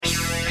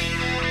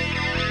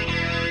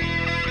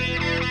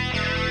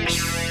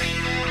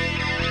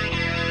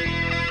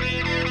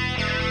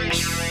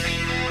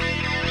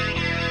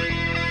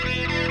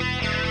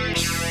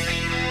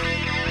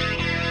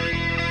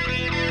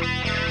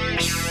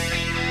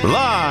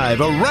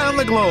Live around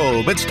the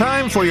globe, it's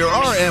time for your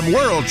RM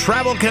World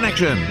Travel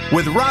Connection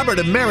with Robert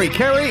and Mary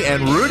Carey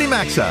and Rudy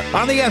Maxa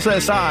on the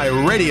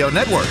SSI Radio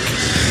Network.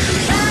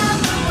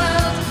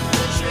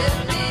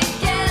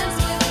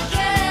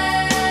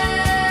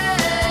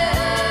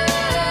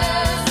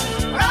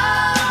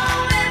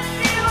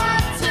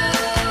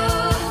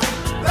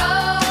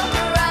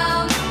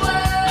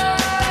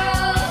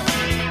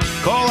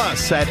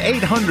 At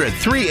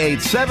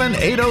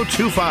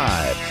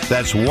 800-387-8025.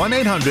 That's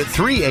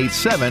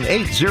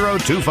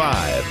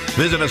 1-800-387-8025.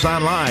 Visit us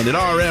online at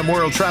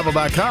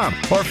rmworldtravel.com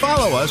or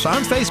follow us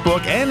on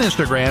Facebook and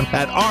Instagram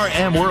at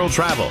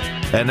RMWorldTravel.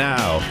 And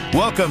now,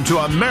 welcome to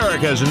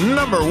America's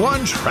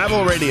 #1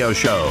 travel radio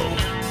show.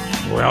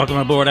 Welcome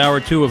aboard Hour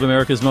 2 of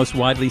America's most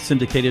widely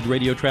syndicated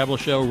radio travel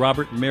show.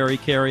 Robert, Mary,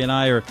 Carey, and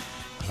I are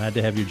glad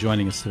to have you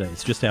joining us today.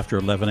 It's just after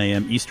 11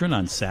 a.m. Eastern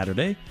on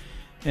Saturday.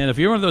 And if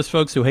you're one of those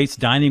folks who hates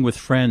dining with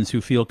friends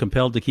who feel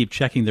compelled to keep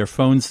checking their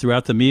phones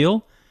throughout the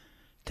meal,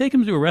 take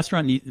them to a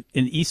restaurant in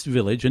East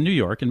Village in New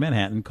York, in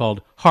Manhattan,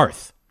 called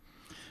Hearth.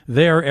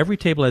 There, every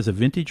table has a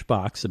vintage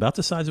box about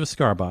the size of a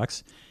cigar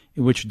box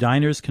in which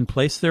diners can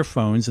place their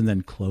phones and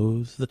then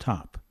close the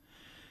top.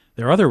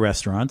 There are other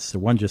restaurants. The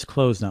one just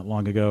closed not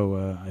long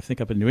ago, I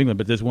think up in New England,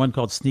 but there's one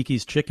called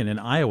Sneaky's Chicken in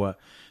Iowa.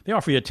 They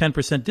offer you a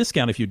 10%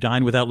 discount if you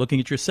dine without looking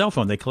at your cell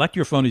phone. They collect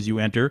your phone as you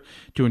enter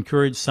to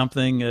encourage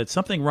something,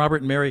 Robert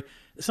and Mary,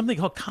 something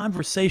called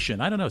conversation.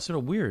 I don't know, it's sort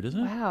of weird, isn't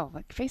it? Wow,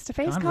 like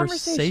face-to-face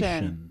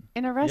conversation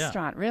in a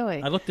restaurant,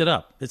 really. I looked it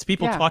up. It's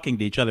people talking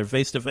to each other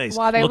face-to-face,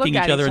 while they looking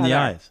look each other in the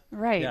eyes.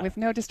 Right, with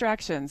no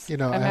distractions. You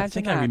know, I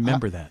think I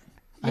remember that.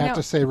 I have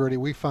to say, Rudy,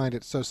 we find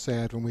it so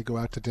sad when we go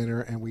out to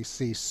dinner and we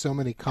see so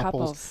many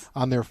couples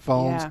on their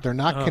phones. Yeah. They're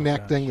not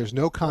connecting. Gosh. There's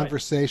no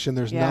conversation.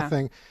 Right. There's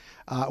nothing.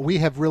 We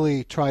have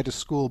really tried to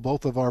school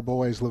both of our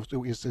boys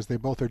as they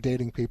both are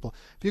dating people.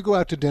 If you go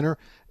out to dinner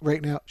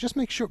right now, just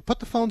make sure, put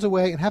the phones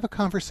away and have a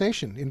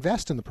conversation.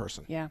 Invest in the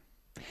person. Yeah.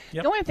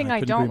 Yep. The only thing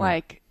I don't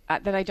like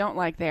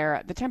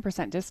there, the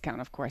 10%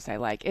 discount, of course, I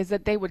like, is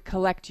that they would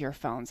collect your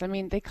phones. I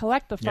mean, they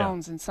collect the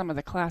phones in some of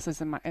the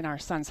classes in our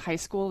son's high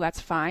school.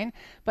 That's fine.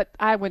 But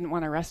I wouldn't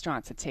want a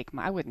restaurant to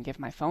I wouldn't give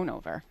my phone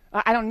over.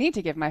 I don't need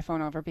to give my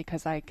phone over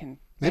because I can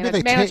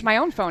manage my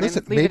own phone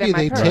and leave it in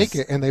my purse. Maybe they take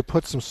it and they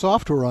put some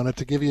software on it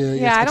to give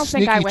you I don't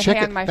think I would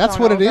chicken. hand my That's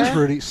phone what over. It is,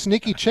 Rudy.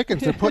 Sneaky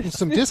chickens. They're putting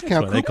some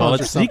discount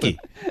coupons or something.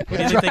 What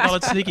do you think they call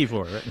it sneaky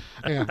for? Right?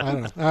 Yeah, I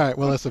don't know. All right,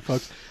 well, listen,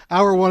 folks.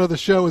 Hour 1 of the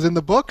show is in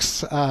the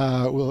books.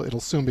 It'll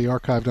soon be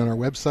archived on our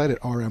website at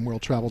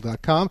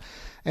rmworldtravel.com.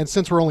 And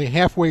since we're only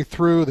halfway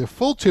through the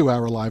full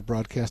 2-hour live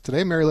broadcast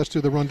today, Mary, let's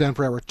do the rundown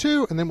for Hour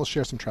 2, and then we'll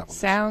share some travel.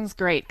 Sounds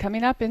great.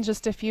 Coming up in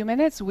just a few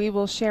minutes, we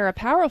will share a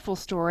powerful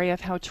story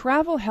of how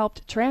travel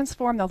helped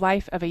transform the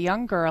life of a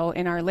young girl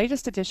in our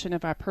latest edition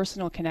of our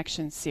Personal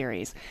Connection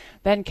series.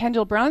 Then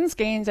Kendall Bruns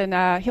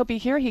he'll be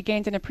here. He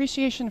gained an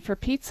appreciation for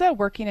pizza,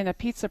 working in a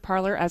pizza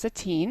parlor as a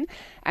teen,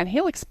 and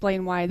he'll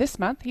explain why this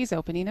month he's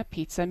opening a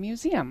pizza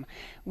museum.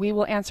 We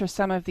will answer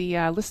some of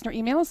the listener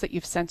emails that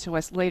you've sent to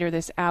us later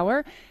this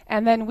hour,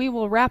 and then we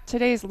will wrap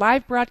today's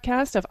live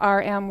broadcast of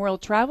RM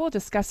World Travel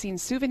discussing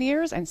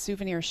souvenirs and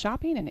souvenir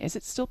shopping, and is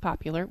it still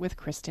popular, with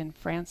Kristen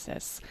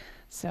Francis.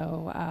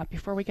 So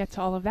before we get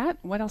to all of that,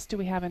 what else do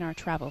we have in our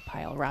travel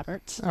pile,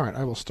 Robert? All right,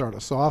 I will start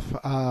us off.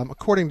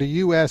 According to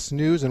U.S.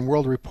 News and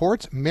World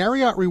Reports,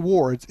 Marriott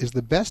Rewards is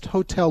the best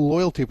hotel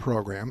loyalty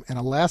program, and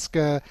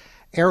Alaska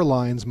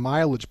Airlines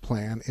mileage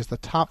plan is the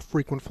top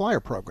frequent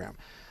flyer program.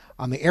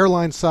 On the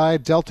airline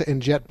side, Delta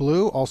and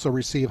JetBlue also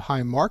receive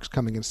high marks,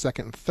 coming in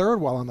second and third,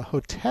 while on the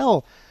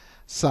hotel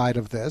side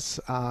of this,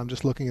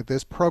 just looking at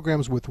this,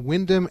 programs with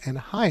Wyndham and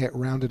Hyatt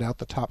rounded out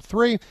the top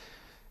 3.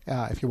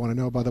 If you want to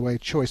know, by the way,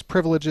 Choice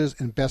Privileges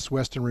and Best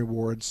Western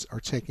Rewards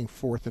are taking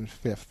 4th and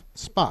 5th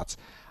spots.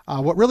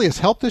 What really has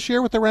helped this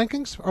year with the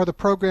rankings are the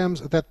programs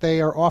that they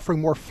are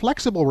offering more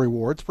flexible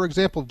rewards. For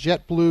example,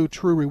 JetBlue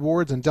True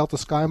Rewards and Delta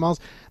SkyMiles,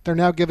 they're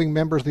now giving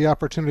members the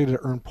opportunity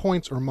to earn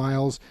points or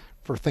miles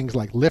for things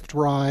like Lyft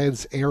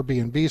rides,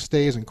 Airbnb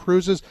stays, and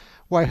cruises,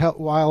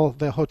 while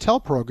the hotel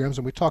programs,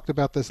 and we talked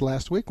about this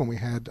last week when we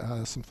had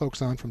some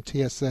folks on from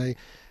TSA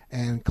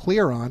and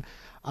Clear on,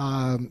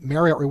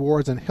 Marriott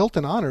Rewards and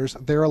Hilton Honors,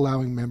 they're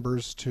allowing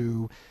members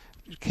to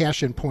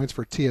cash in points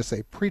for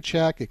TSA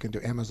PreCheck. You can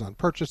do Amazon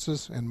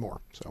purchases and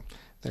more. So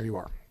there you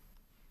are.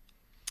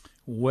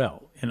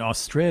 Well, in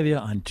Australia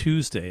on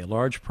Tuesday, a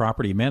large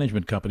property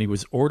management company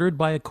was ordered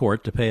by a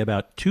court to pay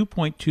about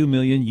 $2.2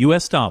 million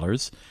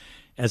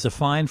as a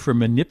fine for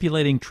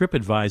manipulating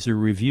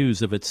TripAdvisor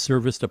reviews of its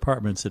serviced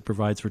apartments it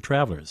provides for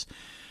travelers.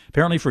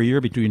 Apparently, for a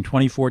year between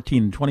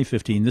 2014 and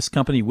 2015, this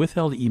company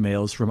withheld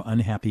emails from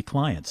unhappy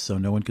clients so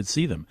no one could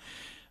see them.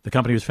 The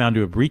company was found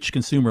to have breached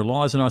consumer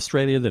laws in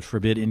Australia that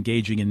forbid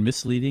engaging in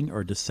misleading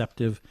or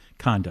deceptive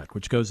conduct,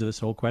 which goes to this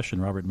whole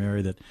question, Robert and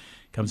Mary, that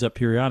comes up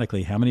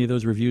periodically. How many of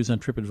those reviews on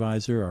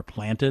TripAdvisor are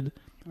planted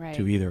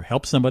to either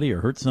help somebody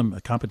or hurt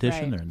a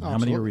competition, and how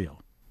many are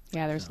real?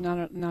 Yeah, there's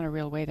not a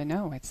real way to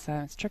know.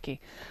 It's tricky.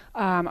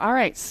 All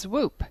right,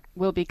 Swoop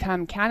will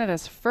become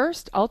Canada's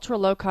first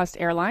ultra-low-cost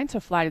airline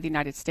to fly to the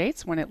United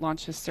States when it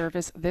launches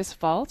service this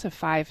fall to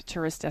 5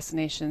 tourist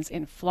destinations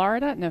in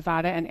Florida,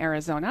 Nevada, and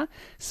Arizona.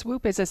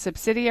 Swoop is a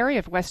subsidiary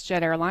of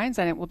WestJet Airlines,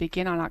 and it will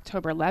begin on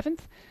October 11th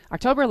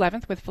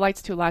with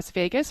flights to Las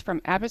Vegas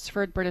from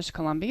Abbotsford, British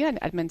Columbia, and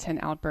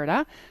Edmonton,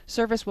 Alberta.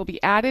 Service will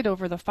be added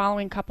over the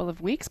following couple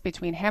of weeks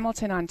between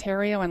Hamilton,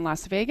 Ontario, and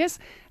Las Vegas,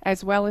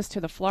 as well as to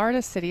the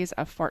Florida cities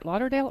of Fort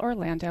Lauderdale,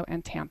 Orlando,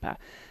 and Tampa.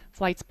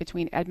 Flights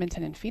between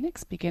Edmonton and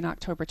Phoenix begin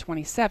October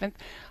 27th.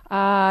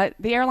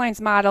 The airline's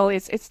model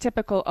is its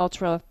typical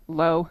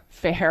ultra-low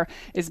fare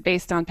is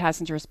based on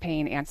passengers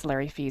paying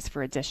ancillary fees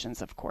for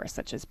additions, of course,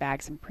 such as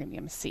bags and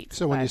premium seats.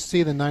 So when you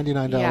see the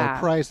 $99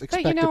 price,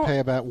 expect to pay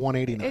about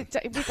 $189.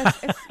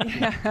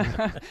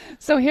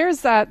 So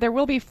here's there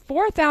will be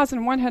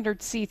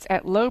 4,100 seats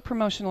at low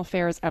promotional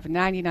fares of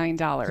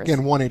 $99. Again,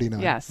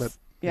 $189. Yes. But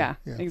yeah,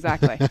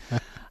 exactly.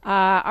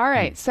 All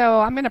right, so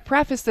I'm going to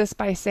preface this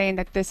by saying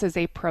that this is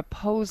a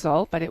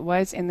proposal, but it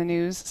was in the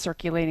news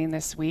circulating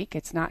this week.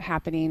 It's not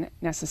happening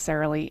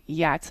necessarily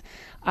yet.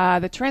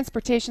 The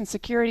Transportation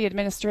Security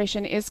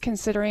Administration is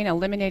considering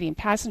eliminating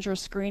passenger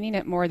screening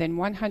at more than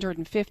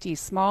 150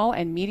 small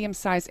and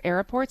medium-sized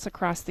airports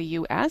across the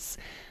U.S.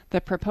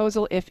 The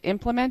proposal, if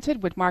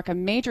implemented, would mark a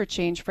major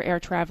change for air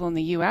travel in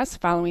the U.S.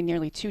 following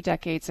nearly 2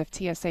 decades of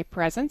TSA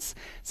presence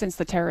since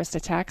the terrorist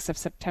attacks of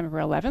September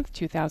 11th,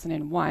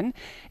 2001.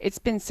 It's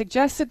been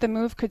suggested the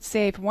move could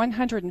save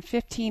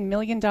 $115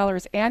 million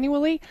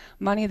annually,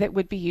 money that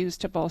would be used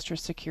to bolster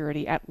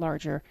security at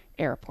larger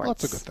airports. Well,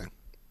 that's a good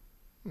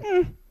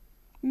thing.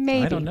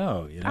 Maybe. I don't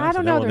know. I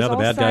don't know. Now the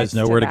bad guys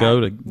know where to go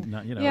to.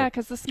 Yeah,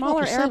 because the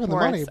smaller airports. The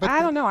money,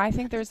 I don't know. I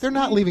think they're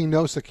not leaving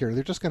no security.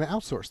 They're just going to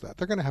outsource that.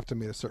 They're going to have to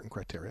meet a certain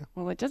criteria.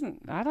 Well, it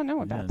doesn't. I don't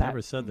know about that.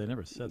 They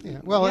never said that.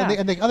 Yeah. Well, yeah.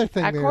 And the other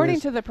thing, according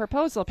to the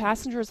proposal,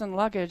 passengers and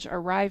luggage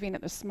arriving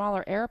at the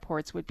smaller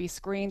airports would be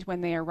screened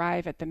when they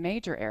arrive at the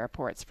major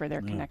airports for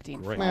their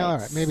connecting flights. Well, all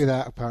right, maybe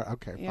that part.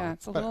 Okay, yeah, fine.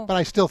 it's a little. But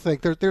I still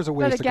think there's a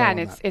way to go. But again,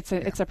 it's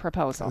a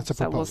proposal. It's a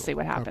proposal. So we'll see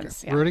what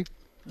happens. Okay. Rudy?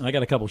 I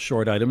got a couple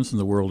short items in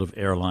the world of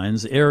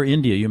airlines. Air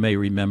India, you may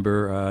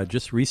remember,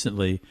 just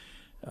recently,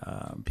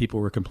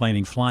 people were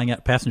complaining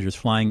passengers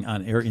flying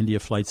on Air India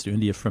flights to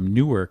India from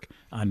Newark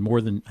on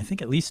more than, I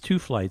think at least 2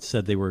 flights,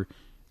 said they were,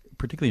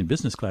 particularly in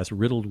business class,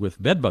 riddled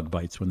with bedbug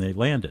bites when they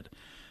landed.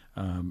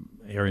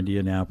 Air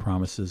India now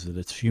promises that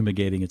it's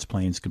fumigating its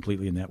planes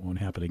completely and that won't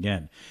happen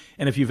again.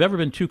 And if you've ever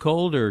been too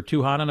cold or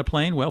too hot on a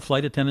plane, well,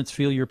 flight attendants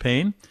feel your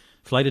pain.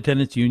 Flight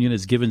Attendants Union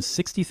has given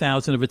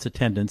 60,000 of its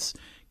attendants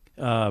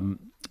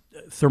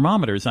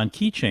thermometers on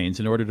keychains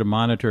in order to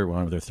monitor,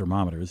 well, they're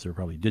thermometers, they're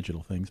probably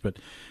digital things, but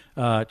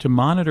to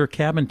monitor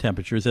cabin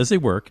temperatures as they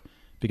work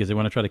because they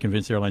want to try to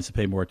convince airlines to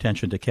pay more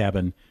attention to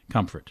cabin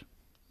comfort.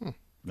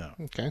 No.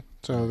 Okay,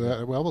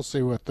 so we'll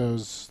see what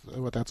that's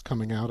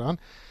coming out on.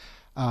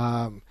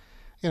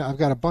 I've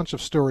got a bunch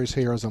of stories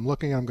here as I'm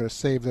looking. I'm going to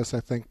save this, I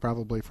think,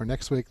 probably for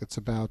next week. That's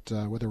about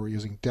whether we're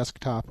using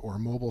desktop or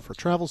mobile for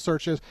travel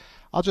searches.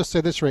 I'll just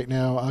say this right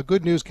now.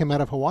 Good news came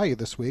out of Hawaii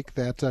this week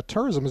that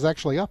tourism is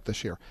actually up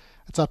this year.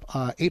 It's up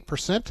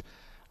 8%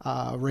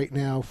 right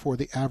now for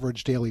the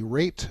average daily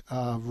rate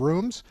of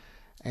rooms.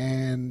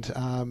 And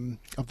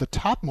of the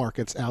top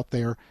markets out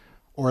there,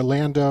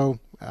 Orlando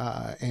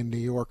and New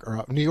York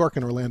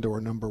and Orlando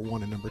are number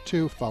 1 and number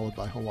 2, followed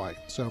by Hawaii.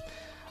 So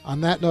on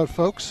that note,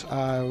 folks,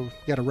 we've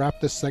got to wrap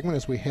this segment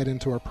as we head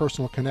into our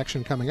personal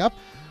connection coming up.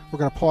 We're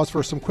going to pause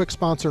for some quick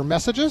sponsor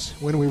messages.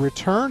 When we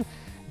return,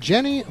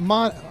 Jenny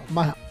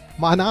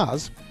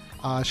Manaz,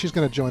 she's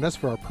going to join us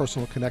for our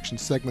personal connection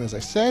segment, as I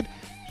said,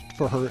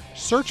 for her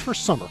Search for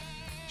Summer.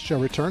 The show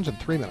returns in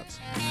 3 minutes.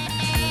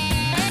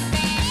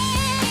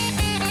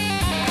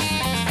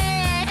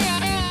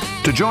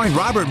 To join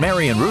Robert,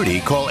 Mary, and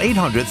Rudy, call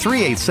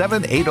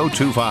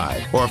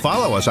 800-387-8025 or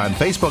follow us on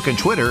Facebook and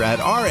Twitter at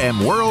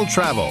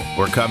RMWorldTravel.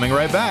 We're coming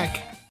right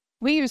back.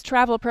 We use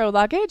Travel Pro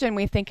luggage, and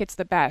we think it's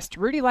the best.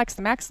 Rudy likes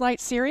the Max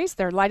Light series,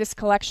 their lightest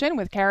collection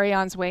with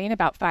carry-ons weighing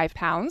about 5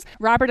 pounds.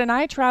 Robert and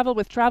I travel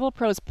with Travel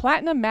Pro's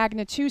Platinum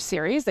Magna 2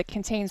 series that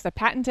contains the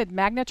patented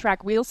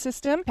MagnaTrack wheel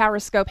system, power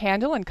scope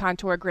handle, and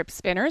contour grip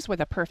spinners with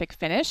a perfect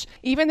finish.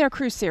 Even their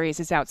Cruise series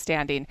is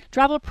outstanding.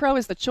 Travel Pro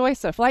is the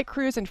choice of flight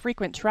crews and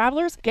frequent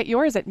travelers. Get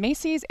yours at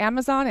Macy's,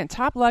 Amazon, and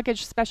top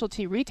luggage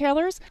specialty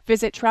retailers.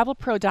 Visit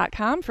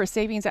travelpro.com for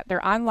savings at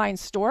their online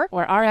store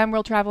or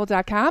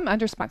rmworldtravel.com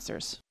under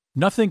sponsors.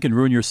 Nothing can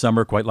ruin your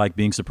summer quite like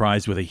being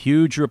surprised with a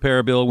huge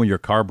repair bill when your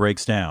car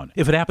breaks down.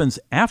 If it happens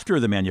after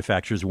the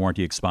manufacturer's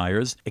warranty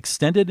expires,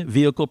 extended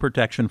vehicle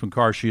protection from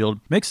CarShield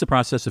makes the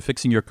process of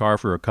fixing your car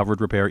for a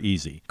covered repair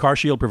easy.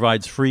 CarShield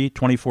provides free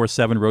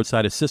 24/7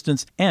 roadside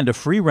assistance and a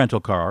free rental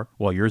car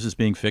while yours is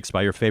being fixed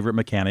by your favorite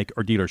mechanic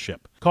or dealership.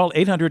 Call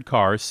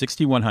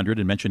 800-CAR-6100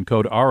 and mention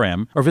code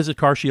RM, or visit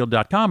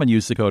carshield.com and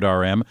use the code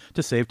RM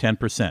to save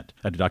 10%.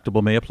 A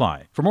deductible may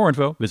apply. For more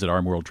info, visit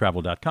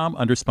RMWorldTravel.com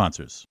under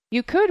sponsors.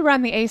 You could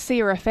run the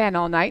AC or a fan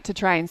all night to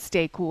try and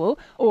stay cool,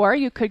 or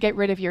you could get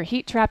rid of your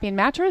heat-trapping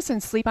mattress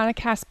and sleep on a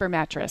Casper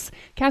mattress.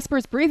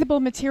 Casper's breathable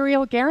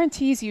material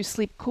guarantees you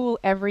sleep cool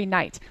every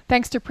night.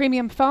 Thanks to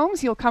premium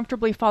foams, you'll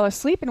comfortably fall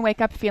asleep and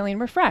wake up feeling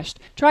refreshed.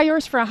 Try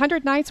yours for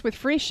 100 nights with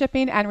free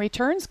shipping and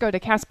returns. Go to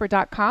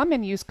Casper.com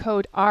and use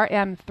code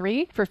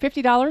RM3 for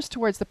 $50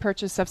 towards the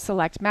purchase of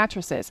select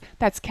mattresses.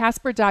 That's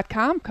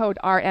Casper.com, code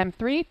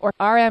RM3, or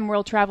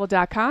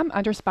RMWorldTravel.com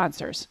under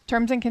sponsors.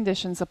 Terms and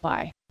conditions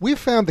apply. We've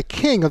found the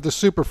king of the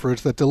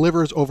superfruits that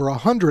delivers over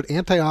 100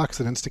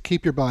 antioxidants to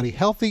keep your body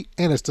healthy,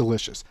 and it's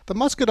delicious. The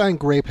muscadine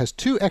grape has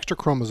 2 extra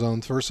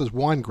chromosomes versus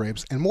wine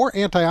grapes and more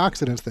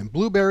antioxidants than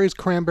blueberries,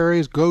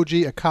 cranberries,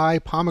 goji,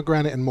 acai,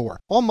 pomegranate, and more.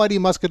 All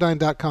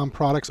MightyMuscadine.com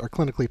products are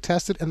clinically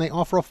tested, and they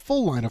offer a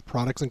full line of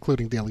products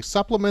including daily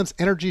supplements,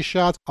 energy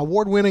shots,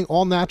 award-winning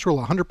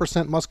all-natural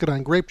 100%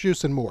 muscadine grape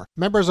juice, and more.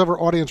 Members of our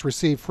audience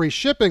receive free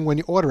shipping when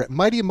you order at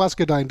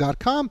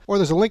MightyMuscadine.com, or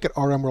there's a link at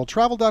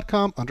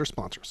RMWorldTravel.com under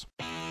sponsors.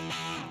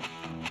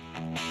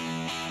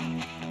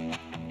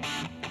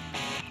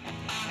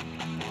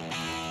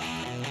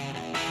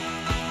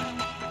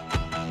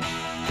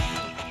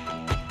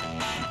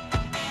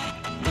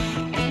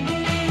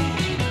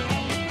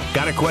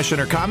 Got a question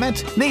or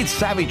comment? Need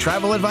savvy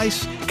travel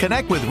advice?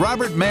 Connect with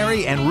Robert,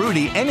 Mary, and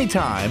Rudy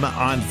anytime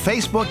on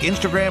Facebook,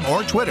 Instagram,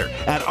 or Twitter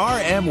at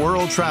RM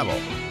World Travel.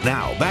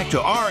 Now, back to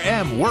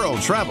RM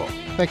World Travel.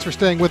 Thanks for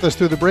staying with us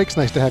through the breaks.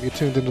 Nice to have you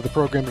tuned into the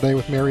program today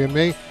with Mary and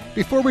me.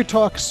 Before we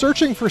talk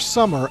searching for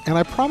summer, and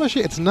I promise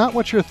you it's not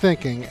what you're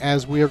thinking,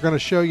 as we are going to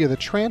show you the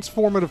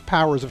transformative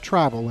powers of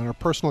travel in our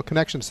personal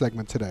connection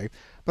segment today.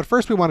 But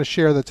first, we want to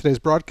share that today's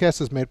broadcast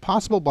is made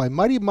possible by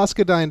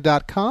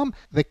MightyMuscadine.com,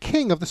 the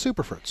king of the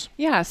superfruits.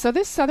 Yeah, so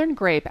this southern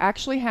grape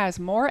actually has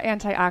more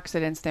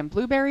antioxidants than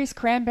blueberries,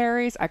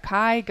 cranberries,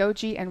 acai,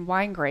 goji, and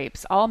wine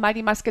grapes. All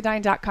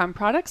MightyMuscadine.com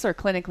products are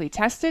clinically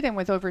tested, and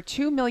with over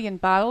 2 million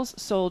bottles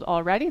sold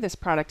already, this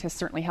product has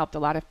certainly helped a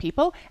lot of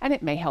people, and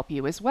it may help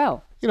you as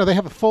well. You know, they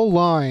have a full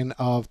line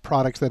of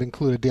products that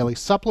include a daily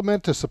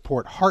supplement to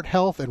support heart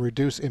health and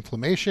reduce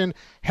inflammation,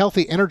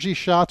 healthy energy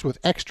shots with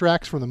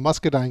extracts from the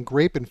muscadine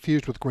grape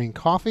infused with green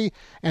coffee,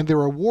 and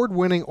their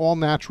award-winning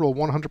all-natural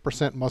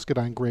 100%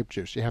 muscadine grape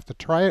juice. You have to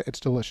try it.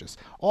 It's delicious.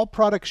 All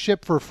products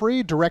ship for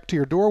free direct to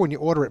your door when you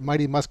order at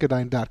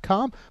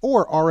MightyMuscadine.com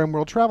or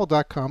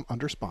RMWorldTravel.com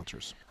under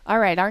sponsors. All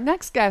right, our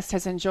next guest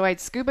has enjoyed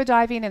scuba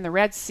diving in the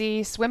Red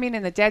Sea, swimming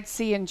in the Dead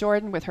Sea in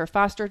Jordan with her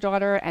foster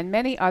daughter, and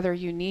many other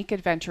unique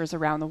adventures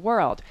around the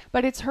world.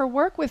 But it's her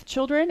work with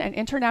children and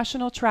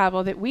international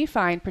travel that we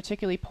find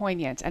particularly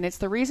poignant, and it's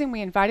the reason we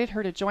invited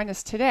her to join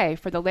us today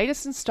for the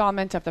latest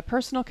installment of the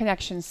Personal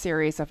Connection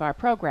series of our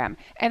program.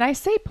 And I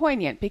say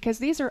poignant because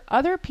these are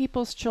other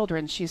people's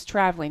children she's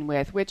traveling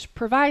with, which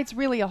provides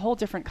really a whole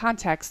different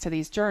context to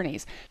these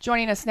journeys.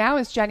 Joining us now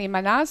is Jenny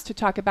Manaz to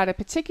talk about a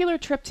particular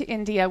trip to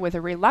India with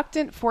a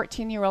reluctant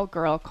 14-year-old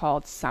girl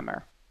called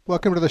Summer.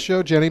 Welcome to the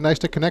show, Jenny. Nice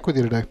to connect with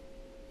you today.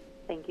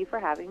 Thank you for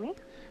having me.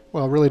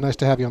 Well, really nice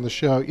to have you on the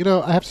show. You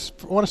know, I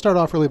want to start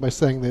off really by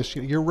saying this.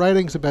 Your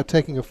writings about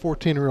taking a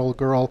 14-year-old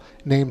girl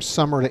named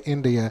Summer to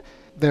India,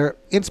 they're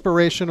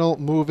inspirational,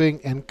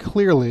 moving, and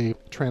clearly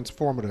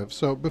transformative.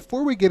 So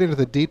before we get into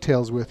the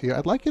details with you,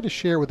 I'd like you to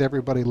share with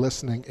everybody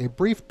listening a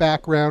brief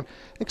background,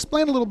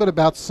 explain a little bit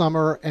about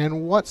Summer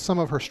and what some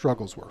of her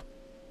struggles were.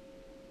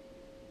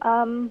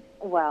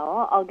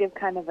 Well, I'll give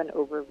kind of an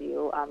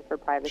overview for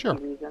privacy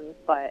reasons,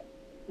 but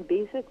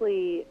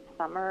basically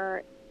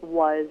Summer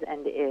was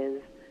and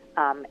is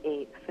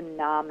a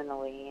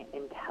phenomenally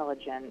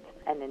intelligent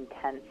and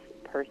intense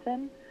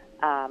person.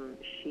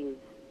 She's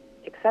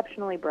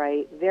exceptionally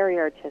bright, very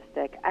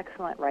artistic,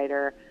 excellent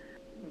writer,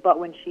 but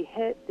when she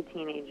hit the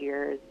teenage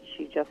years,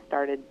 she just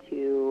started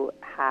to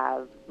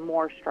have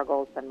more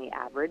struggles than the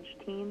average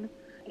teen,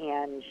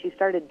 and she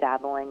started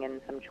dabbling in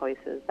some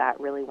choices that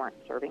really weren't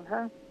serving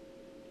her.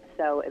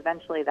 So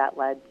eventually that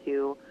led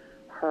to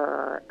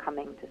her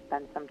coming to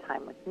spend some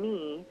time with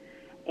me,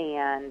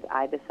 and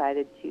I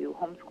decided to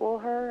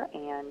homeschool her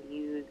and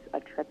use a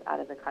trip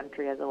out of the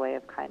country as a way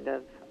of kind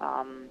of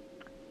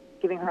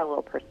giving her a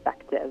little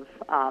perspective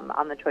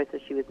on the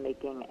choices she was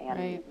making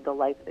and the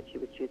life that she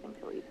was choosing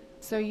to lead.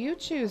 So you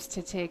choose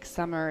to take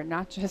Summer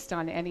not just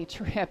on any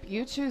trip,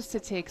 you choose to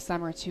take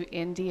Summer to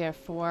India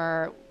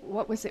for,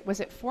 what was it? Was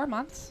it 4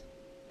 months?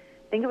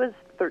 I think it was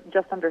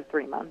just under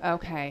 3 months.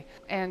 Okay.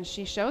 And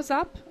she shows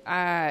up.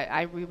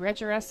 I reread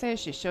your essay.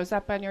 She shows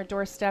up on your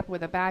doorstep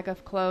with a bag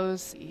of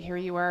clothes. Here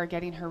you are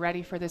getting her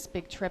ready for this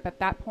big trip. At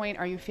that point,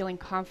 are you feeling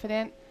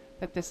confident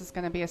that this is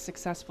going to be a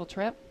successful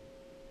trip?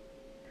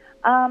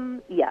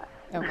 Yes.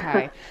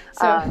 Okay.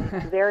 So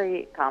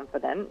very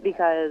confident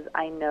because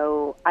I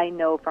know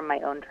from my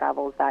own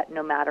travels that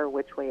no matter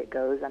which way it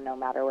goes and no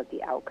matter what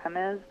the outcome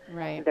is,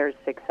 there's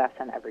success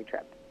in every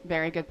trip.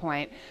 Very good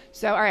point.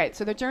 So, all right,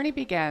 so the journey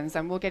begins,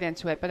 and we'll get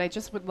into it, but I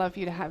just would love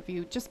to have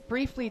you just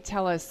briefly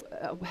tell us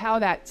how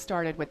that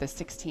started with the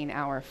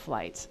 16-hour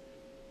flight.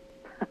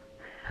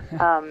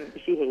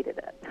 She hated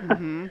it.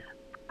 Mm-hmm.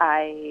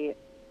 I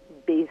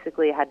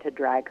basically had to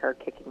drag her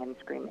kicking and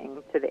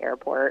screaming to the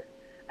airport.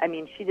 I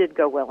mean, she did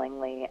go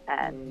willingly,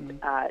 and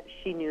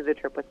she knew the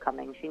trip was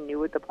coming. She knew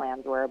what the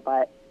plans were,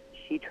 but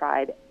she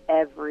tried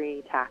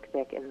every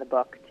tactic in the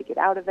book to get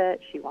out of it.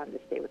 She wanted to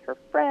stay with her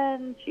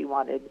friends.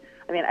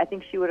 I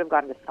think she would have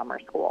gone to summer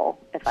school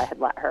if I had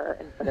let her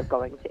instead of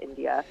going to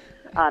India.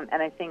 And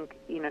I think,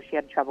 she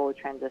had trouble with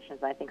transitions,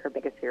 and I think her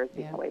biggest fear is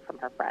being away from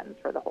her friends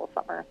for the whole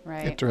summer.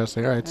 Right.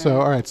 Interesting. All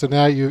right. So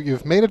now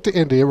you've made it to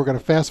India. We're going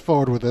to fast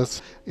forward with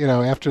this,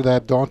 after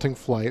that daunting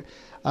flight.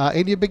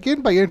 And you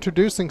begin by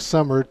introducing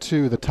Summer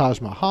to the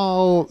Taj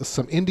Mahal,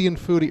 some Indian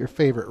food at your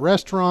favorite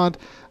restaurant,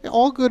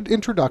 all good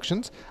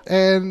introductions.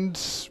 And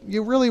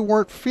you really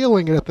weren't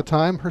feeling it at the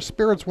time. Her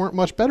spirits weren't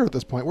much better at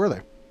this point, were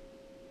they?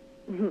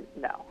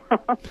 No,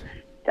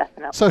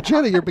 definitely. So,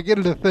 Jenny, you're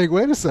beginning to think,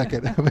 wait a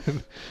second.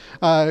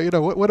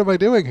 What am I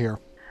doing here?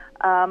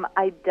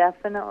 I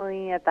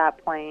definitely, at that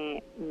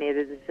point, made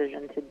a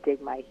decision to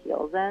dig my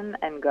heels in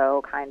and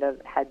go kind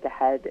of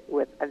head-to-head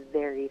with a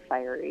very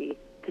fiery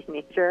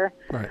teenager,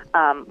 right.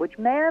 Which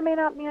may or may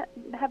not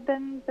have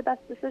been the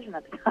best decision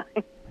at the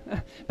time.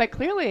 But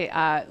clearly,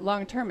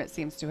 long term, it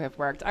seems to have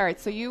worked. All right,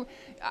 so you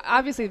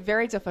obviously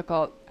very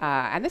difficult,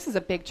 and this is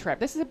a big trip.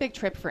 This is a big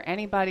trip for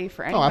anybody,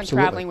 for anyone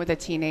traveling with a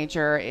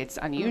teenager. It's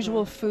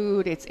unusual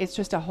food. It's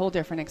just a whole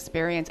different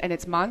experience, and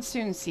it's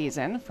monsoon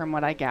season, from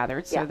what I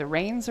gathered. So the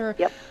rains are,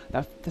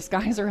 the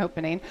skies are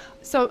opening.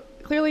 So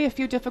clearly, a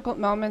few difficult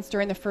moments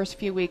during the first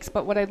few weeks.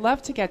 But what I'd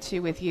love to get to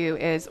with you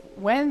is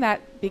when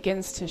that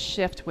begins to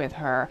shift with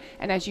her.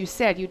 And as you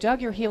said, you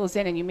dug your heels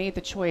in and you made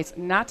the choice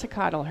not to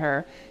coddle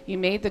her. You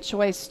made the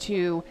choice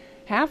to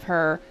have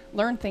her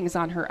learn things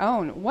on her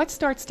own. What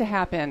starts to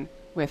happen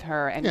with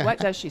her, and what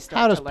does she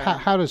start to learn?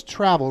 How does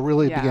travel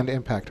really begin to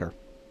impact her?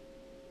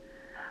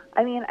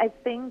 I mean, I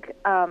think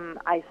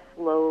I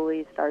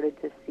slowly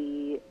started to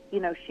see,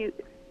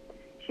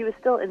 she was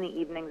still in the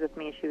evenings with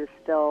me. She was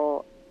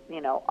still,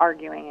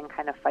 arguing and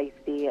kind of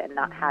feisty and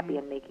not happy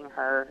and making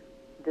her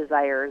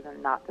desires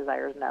and not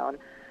desires known.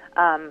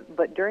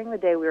 But during the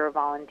day, we were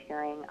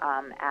volunteering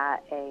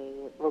at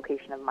a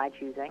location of my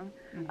choosing.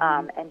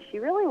 And she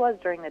really was,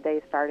 during the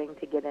day, starting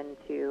to get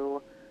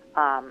into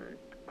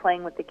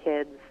playing with the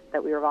kids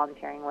that we were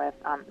volunteering with,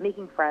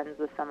 making friends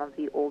with some of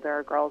the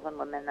older girls and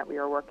women that we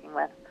were working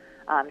with.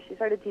 She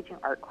started teaching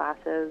art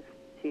classes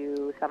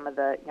to some of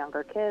the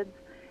younger kids.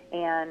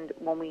 And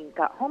when we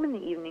got home in the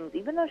evenings,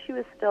 even though she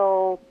was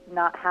still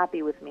not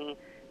happy with me,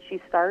 she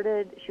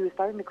was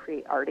starting to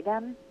create art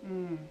again.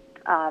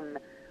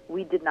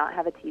 We did not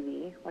have a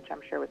TV, which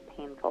I'm sure was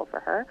painful for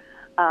her,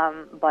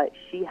 but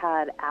she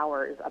had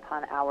hours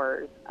upon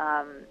hours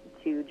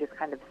to just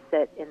kind of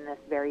sit in this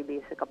very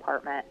basic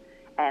apartment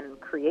and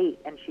create,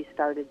 and she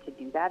started to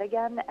do that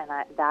again, and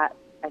that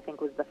I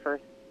think was the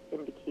first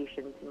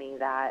indication to me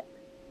that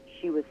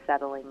she was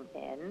settling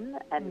in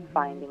and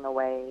finding a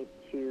way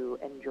to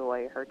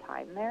enjoy her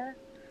time there.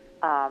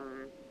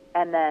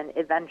 And then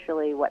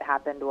eventually what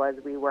happened was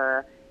we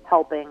were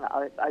helping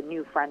a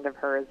new friend of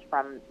hers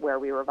from where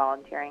we were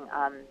volunteering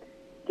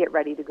get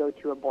ready to go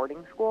to a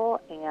boarding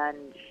school,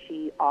 and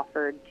she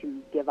offered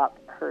to give up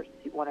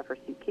one of her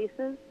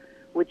suitcases,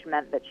 which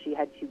meant that she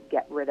had to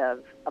get rid of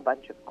a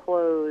bunch of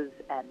clothes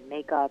and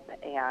makeup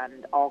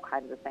and all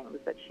kinds of things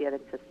that she had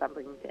insisted on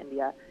bringing to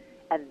India.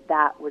 And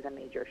that was a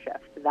major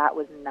shift. That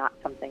was not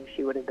something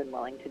she would have been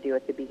willing to do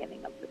at the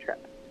beginning of the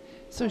trip.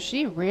 So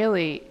she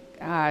really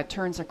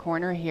turns a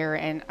corner here,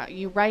 and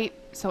you write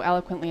so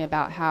eloquently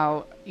about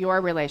how your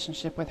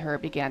relationship with her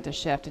began to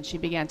shift, and she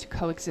began to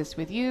coexist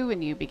with you,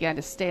 and you began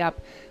to stay up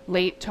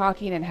late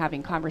talking and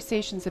having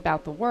conversations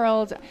about the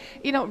world.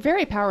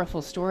 Very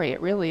powerful story. It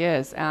really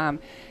is. Have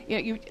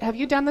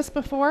you done this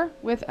before?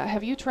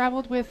 Have you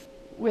traveled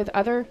with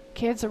other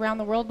kids around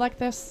the world like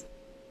this?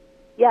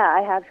 Yeah,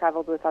 I have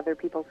traveled with other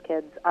people's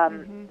kids.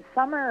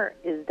 Summer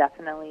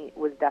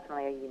was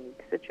definitely a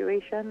unique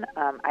situation.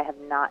 I have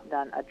not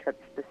done a trip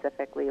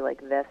specifically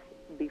like this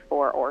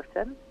before or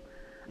since.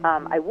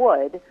 I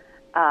would.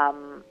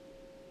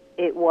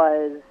 It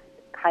was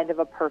kind of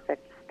a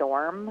perfect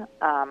storm,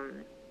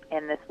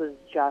 and this was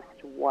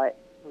just what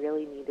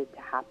really needed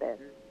to happen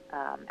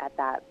at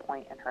that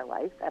point in her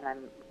life, and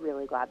I'm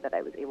really glad that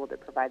I was able to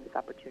provide this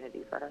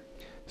opportunity for her.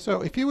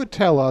 So if you would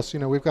tell us,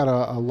 we've got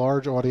a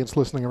large audience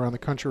listening around the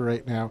country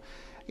right now,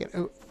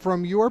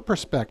 from your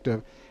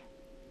perspective,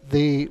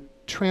 the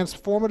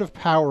transformative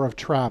power of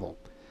travel,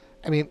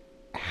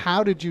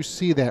 how did you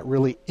see that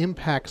really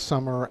impact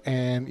Summer,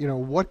 and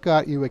what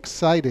got you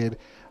excited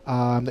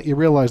that you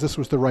realized this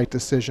was the right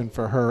decision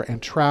for her,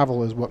 and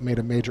travel is what made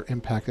a major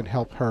impact and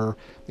help her,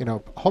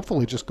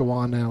 hopefully just go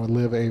on now and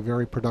live a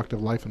very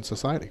productive life in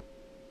society?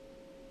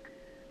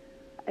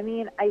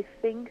 I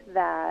think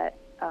that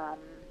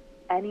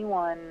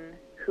anyone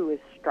who is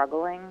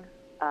struggling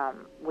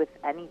with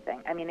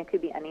anything. I mean, it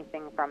could be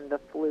anything from the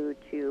flu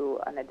to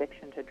an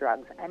addiction to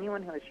drugs.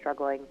 Anyone who is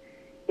struggling,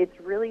 it's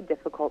really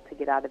difficult to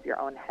get out of your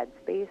own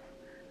headspace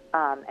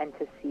and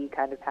to see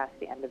kind of past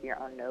the end of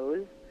your own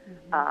nose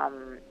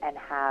and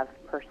have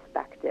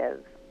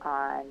perspective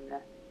on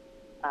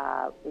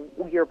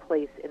your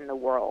place in the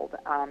world.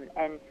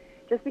 And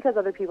just because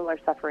other people are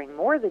suffering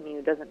more than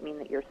you doesn't mean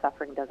that your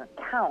suffering doesn't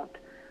count,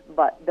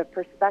 but the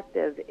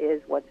perspective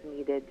is what's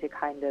needed to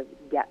kind of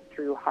get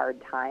through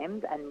hard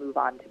times and move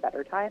on to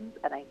better times.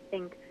 And I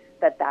think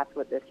that that's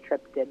what this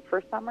trip did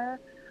for Summer.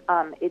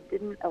 It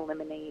didn't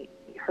eliminate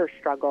her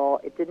struggle.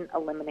 It didn't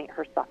eliminate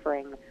her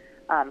suffering,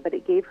 but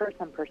it gave her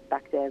some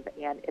perspective,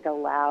 and it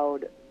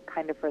allowed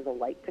kind of for the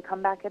light to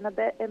come back in a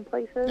bit in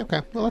places.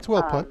 Okay, well, that's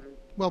well put.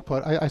 Well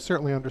put. I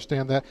certainly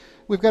understand that.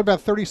 We've got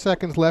about 30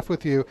 seconds left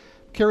with you.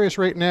 Curious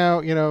right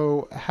now,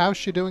 how's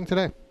she doing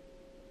today?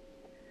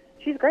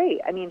 She's great.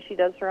 I mean, she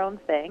does her own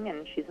thing,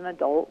 and she's an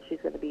adult. She's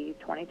going to be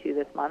 22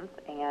 this month,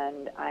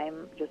 and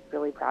I'm just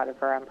really proud of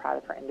her. I'm proud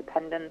of her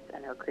independence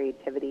and her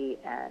creativity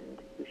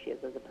and who she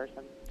is as a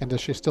person. And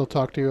does she still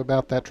talk to you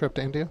about that trip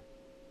to India?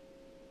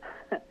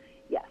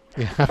 Yes.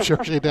 Yeah, I'm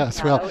sure she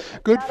does. Well,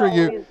 good for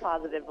you. Not always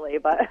positively,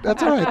 but...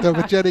 That's all right, though.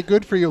 But, Jenny,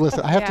 good for you.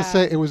 Listen, I have to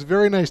say, it was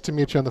very nice to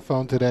meet you on the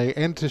phone today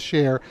and to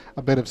share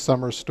a bit of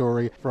Summer's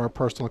story for our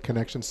Personal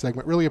Connection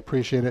segment. Really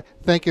appreciate it.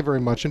 Thank you very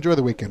much. Enjoy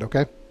the weekend,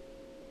 okay?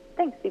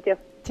 Thanks, you too.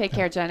 Take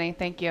care, Jenny.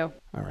 Thank you.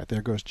 All right,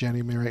 there goes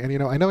Jenny Mary.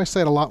 And, I know I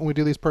say it a lot when we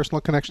do these personal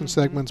connection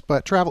segments,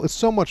 but travel is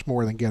so much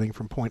more than getting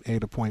from point A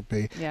to point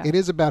B. Yeah. It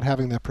is about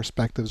having that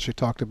perspective that she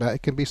talked about.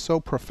 It can be so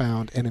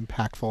profound and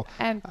impactful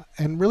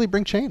and really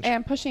bring change.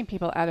 And pushing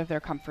people out of their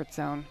comfort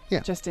zone,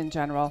 just in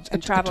general.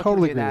 And I travel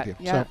totally can do agree that.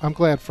 with you. Yeah. So I'm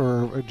glad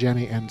for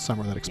Jenny and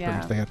Summer that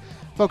experience they had.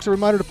 Folks, a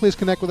reminder to please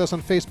connect with us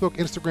on Facebook,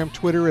 Instagram,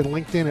 Twitter, and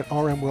LinkedIn at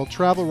RM World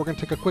Travel. We're going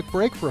to take a quick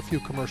break for a few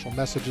commercial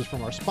messages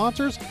from our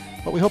sponsors,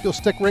 but we hope you'll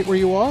stick right where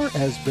you are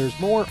as there's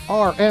more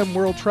RM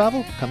World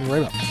Travel coming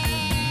right up.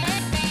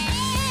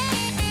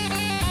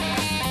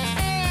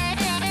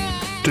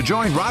 To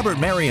join Robert,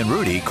 Mary, and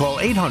Rudy, call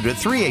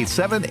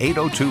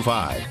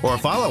 800-387-8025 or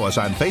follow us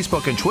on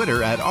Facebook and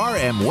Twitter at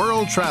RM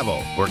World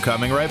Travel. We're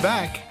coming right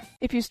back.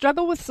 If you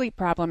struggle with sleep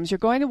problems, you're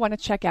going to want to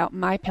check out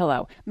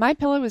MyPillow.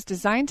 MyPillow is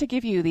designed to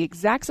give you the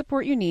exact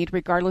support you need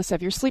regardless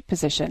of your sleep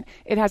position.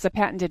 It has a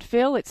patented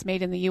fill. It's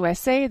made in the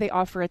USA. They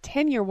offer a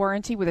 10-year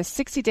warranty with a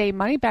 60-day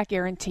money-back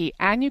guarantee,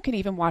 and you can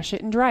even wash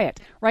it and dry it.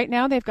 Right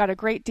now, they've got a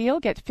great deal.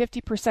 Get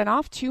 50%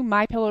 off 2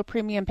 MyPillow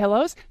premium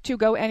pillows. 2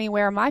 Go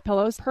Anywhere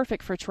MyPillows,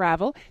 perfect for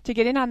travel. To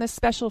get in on this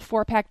special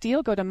 4-pack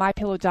deal, go to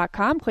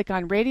MyPillow.com, click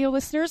on radio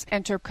listeners,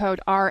 enter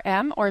code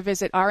RM, or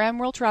visit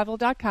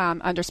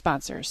RMWorldTravel.com under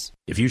sponsors.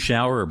 If you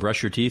shower or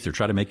brush your teeth or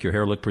try to make your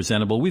hair look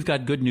presentable, we've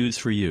got good news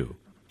for you.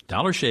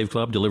 Dollar Shave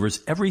Club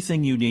delivers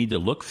everything you need to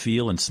look,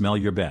 feel, and smell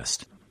your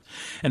best.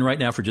 And right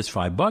now, for just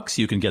 $5,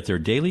 you can get their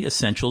Daily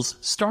Essentials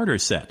Starter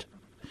Set.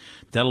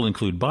 That'll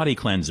include body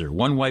cleanser,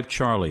 One Wipe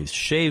Charlie's,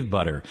 shave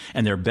butter,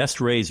 and their best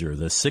razor,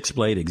 the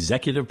 6-blade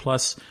Executive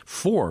Plus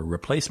 4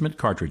 replacement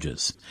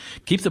cartridges.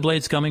 Keep the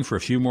blades coming for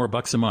a few more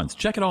bucks a month.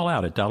 Check it all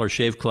out at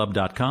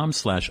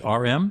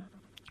dollarshaveclub.com/RM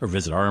or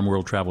visit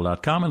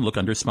rmworldtravel.com and look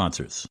under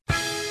sponsors.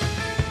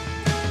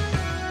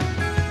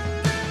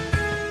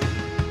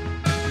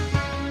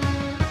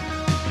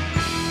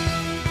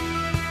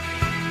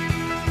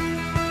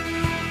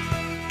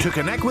 To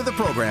connect with the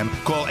program,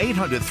 call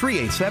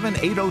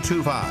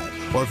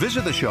 800-387-8025 or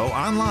visit the show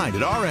online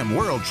at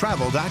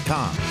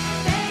rmworldtravel.com.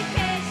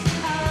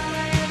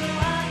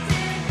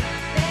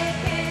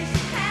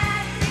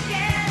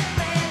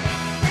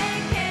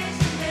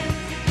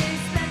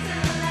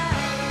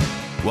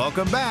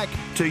 Welcome back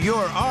to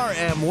your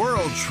RM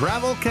World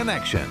Travel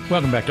Connection.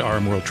 Welcome back to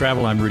RM World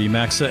Travel. I'm Rudy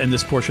Maxa, and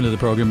this portion of the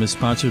program is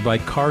sponsored by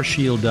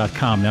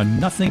CarShield.com. Now,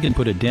 nothing can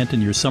put a dent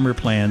in your summer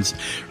plans,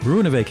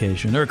 ruin a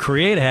vacation, or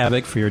create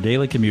havoc for your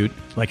daily commute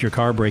like your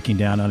car breaking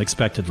down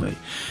unexpectedly.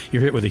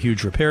 You're hit with a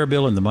huge repair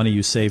bill, and the money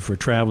you save for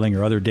traveling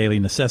or other daily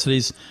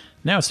necessities,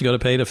 now it's to go to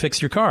pay to fix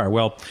your car.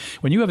 Well,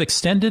 when you have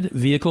extended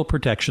vehicle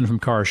protection from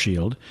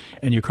CarShield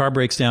and your car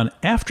breaks down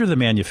after the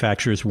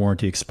manufacturer's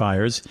warranty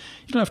expires,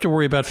 you don't have to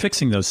worry about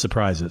fixing those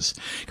surprises.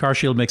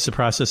 CarShield makes the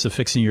process of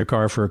fixing your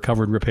car for a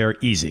covered repair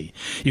easy.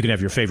 You can have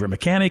your favorite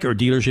mechanic or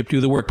dealership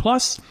do the work.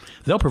 Plus,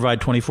 they'll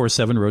provide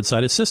 24/7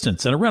 roadside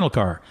assistance and a rental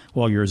car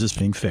while yours is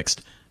being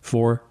fixed.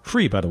 For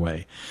free, by the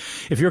way.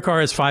 If your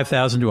car has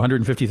 5,000 to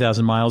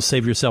 150,000 miles,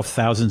 save yourself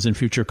thousands in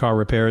future car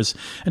repairs.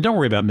 And don't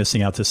worry about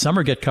missing out this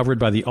summer. Get covered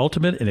by the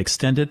ultimate in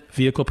extended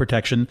vehicle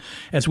protection,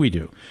 as we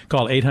do.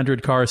 Call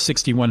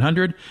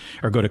 800-CAR-6100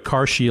 or go to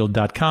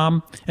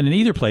carshield.com. And in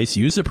either place,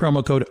 use the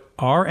promo code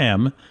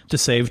RM to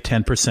save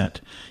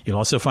 10%. You'll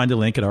also find a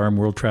link at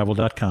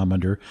rmworldtravel.com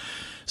under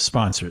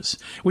sponsors.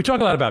 We talk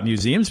a lot about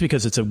museums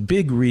because it's a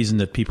big reason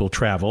that people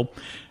travel.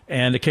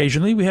 And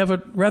occasionally we have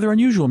a rather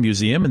unusual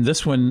museum, and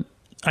this one,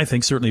 I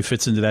think, certainly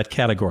fits into that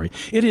category.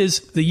 It is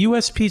the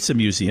U.S. Pizza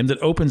Museum that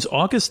opens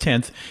August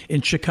 10th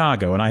in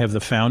Chicago, and I have the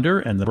founder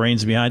and the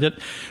brains behind it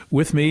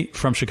with me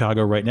from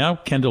Chicago right now,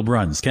 Kendall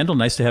Bruns. Kendall,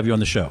 nice to have you on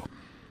the show.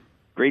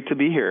 Great to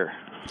be here.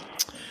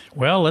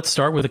 Well, let's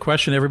start with a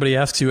question everybody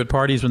asks you at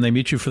parties when they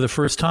meet you for the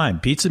first time.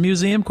 Pizza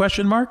museum,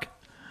 question mark?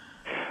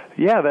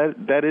 Yeah,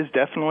 that is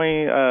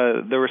definitely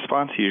the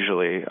response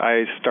usually.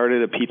 I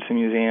started a pizza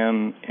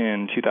museum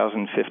in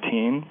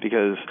 2015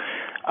 because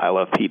I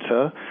love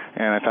pizza,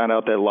 and I found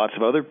out that lots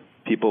of other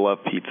people love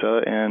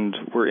pizza and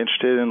were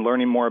interested in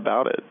learning more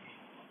about it.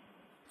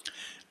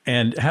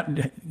 And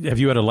have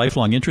you had a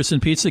lifelong interest in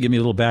pizza? Give me a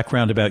little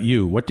background about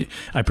you.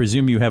 I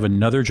presume you have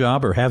another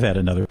job or have had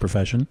another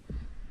profession?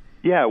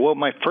 Yeah, well,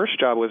 my first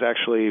job was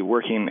actually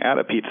working at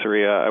a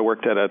pizzeria. I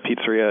worked at a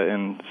pizzeria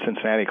in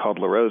Cincinnati called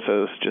La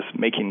Rosa's, just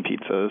making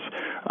pizzas.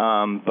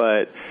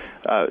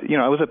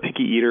 I was a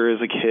picky eater as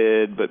a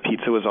kid, but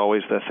pizza was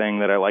always the thing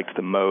that I liked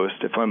the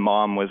most. If my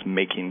mom was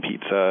making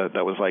pizza,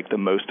 that was like the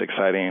most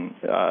exciting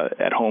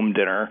at-home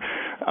dinner.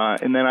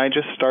 And then I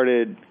just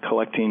started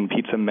collecting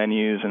pizza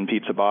menus and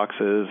pizza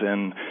boxes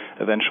and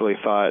eventually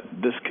thought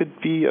this could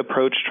be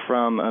approached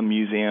from a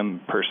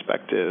museum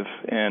perspective.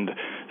 And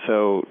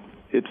so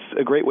it's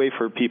a great way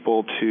for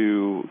people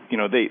to,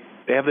 they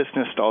have this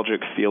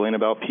nostalgic feeling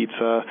about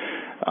pizza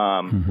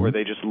where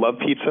they just love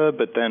pizza,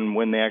 but then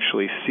when they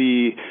actually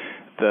see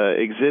the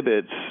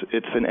exhibits,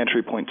 it's an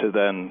entry point to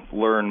then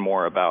learn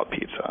more about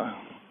pizza.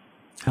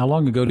 How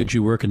long ago did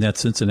you work in that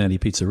Cincinnati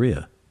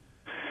pizzeria?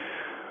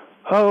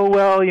 Oh,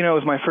 well, it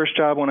was my first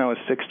job when I was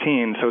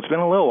 16, so it's been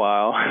a little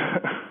while.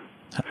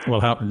 Well,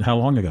 how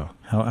long ago?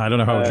 I don't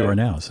know how old you are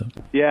now. So.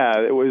 Yeah,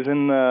 it was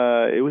in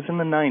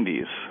the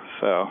 90s.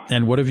 So.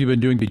 And what have you been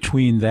doing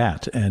between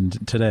that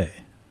and today?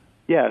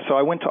 Yeah, so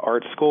I went to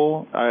art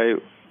school. I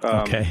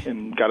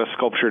and got a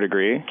sculpture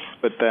degree,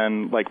 but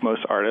then, like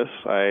most artists,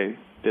 I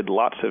did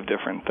lots of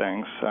different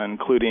things,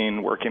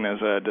 including working as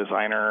a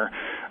designer.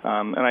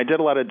 And I did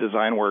a lot of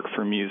design work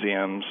for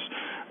museums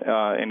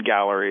and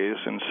galleries,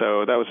 and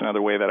so that was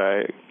another way that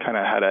I kind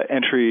of had an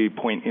entry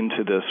point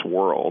into this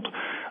world.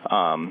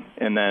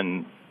 And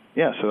then,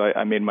 so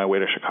I made my way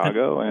to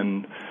Chicago,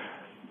 and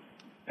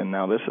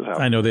now this is how.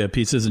 I know they have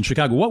pizzas in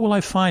Chicago. What will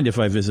I find if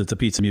I visit the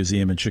Pizza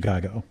Museum in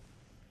Chicago?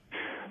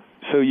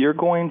 So you're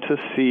going to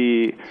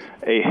see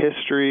a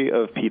history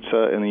of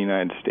pizza in the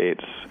United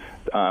States.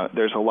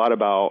 There's a lot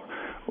about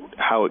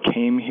how it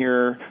came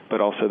here,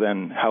 but also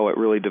then how it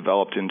really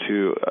developed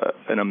into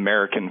an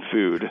American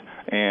food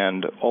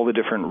and all the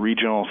different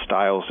regional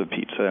styles of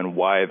pizza and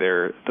why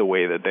they're the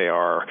way that they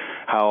are,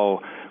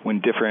 how when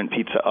different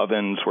pizza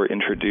ovens were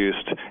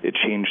introduced, it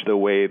changed the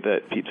way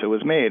that pizza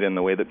was made and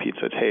the way that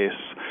pizza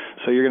tastes.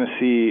 So you're going to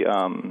see,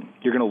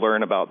 you're going to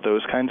learn about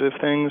those kinds of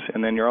things,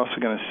 and then you're also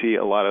going to see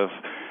a lot of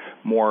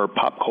more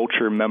pop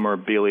culture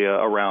memorabilia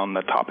around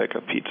the topic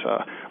of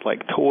pizza,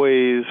 like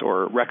toys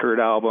or record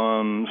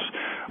albums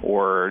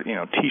or,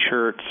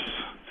 T-shirts,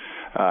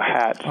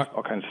 hats,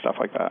 all kinds of stuff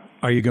like that.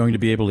 Are you going to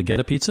be able to get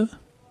a pizza?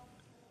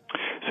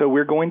 So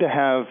we're going to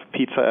have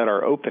pizza at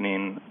our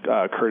opening,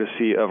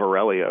 courtesy of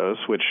Aurelio's,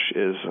 which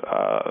is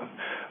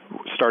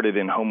started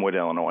in Homewood,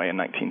 Illinois in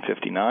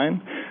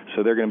 1959.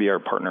 So they're going to be our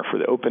partner for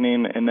the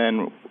opening. And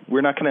then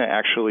we're not going to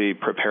actually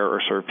prepare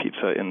or serve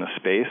pizza in the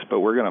space,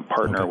 but we're going to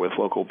partner with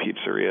local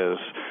pizzerias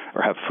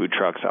or have food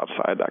trucks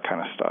outside, that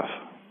kind of stuff.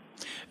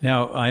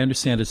 Now, I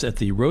understand it's at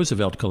the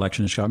Roosevelt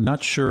Collection in Chicago. I'm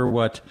not sure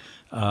what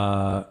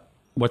the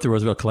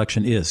Roosevelt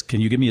Collection is. Can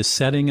you give me a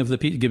setting of the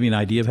pizza? Give me an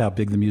idea of how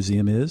big the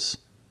museum is?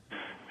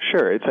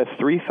 Sure. It's a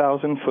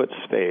 3,000-foot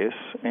space,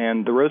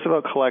 and the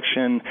Roosevelt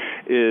Collection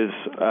is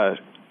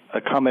a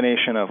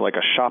combination of like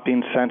a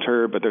shopping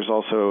center, but there's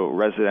also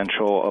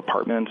residential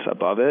apartments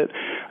above it.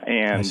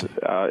 And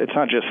it's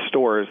not just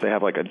stores. They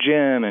have like a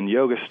gym and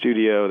yoga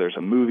studio. There's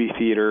a movie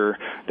theater.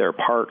 There are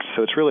parks.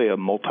 So it's really a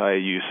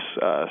multi-use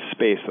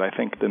space that I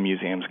think the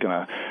museum's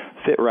going to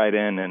fit right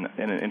in an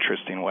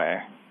interesting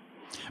way.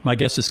 My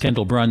guest is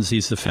Kendall Bruns.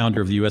 He's the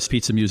founder of the U.S.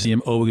 Pizza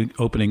Museum,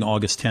 opening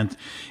August 10th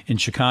in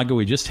Chicago.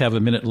 We just have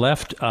a minute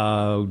left.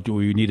 Do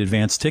we need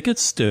advance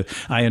tickets?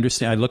 I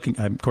understand.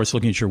 I'm, of course,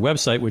 looking at your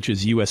website, which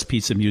is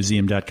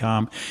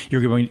uspizzamuseum.com.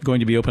 You're going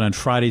to be open on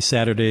Friday,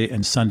 Saturday,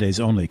 and Sundays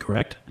only,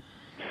 correct?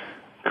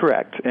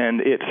 Correct.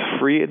 And it's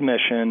free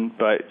admission,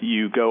 but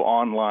you go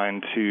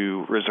online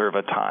to reserve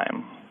a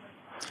time.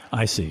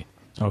 I see.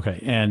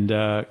 Okay. And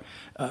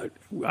I've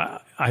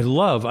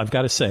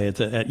got to say, at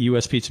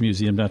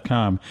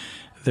uspizzamuseum.com,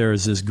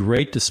 there's this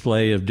great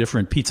display of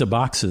different pizza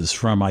boxes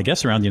from, I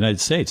guess, around the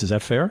United States. Is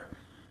that fair?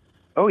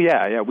 Oh,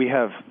 yeah. We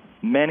have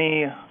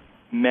many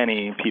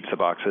pizza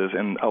boxes,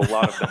 and a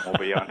lot of them will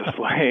be on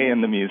display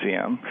in the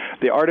museum.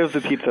 The art of the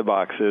pizza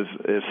box is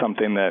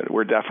something that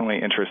we're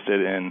definitely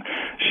interested in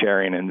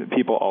sharing, and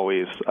people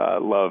always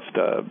love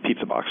the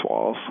pizza box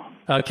walls.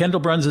 Kendall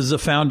Bruns is the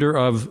founder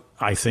of,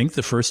 I think,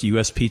 the first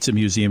U.S. Pizza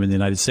Museum in the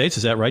United States.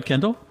 Is that right,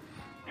 Kendall?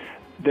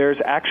 There's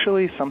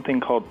actually something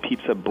called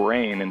Pizza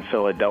Brain in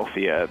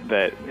Philadelphia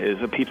that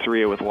is a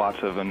pizzeria with lots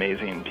of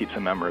amazing pizza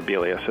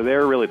memorabilia. So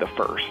they're really the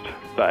first.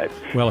 But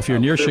well, if you're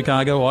near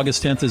Chicago,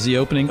 August 10th is the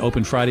opening.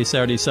 Open Friday,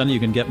 Saturday, Sunday. You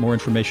can get more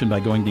information by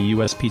going to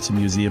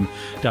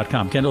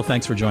uspizzamuseum.com. Kendall,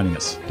 thanks for joining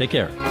us. Take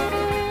care.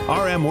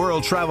 RM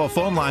World Travel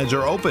phone lines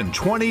are open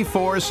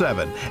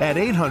 24/7 at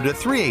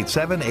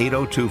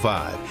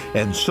 800-387-8025.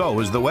 And so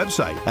is the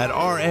website at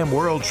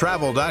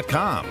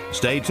RMWorldTravel.com.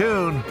 Stay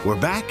tuned. We're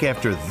back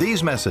after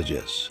these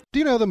messages. Do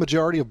you know the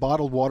majority of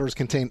bottled waters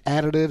contain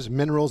additives,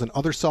 minerals, and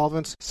other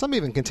solvents? Some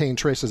even contain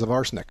traces of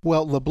arsenic.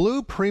 Well,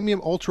 LeBlue Premium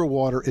Ultra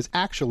Water is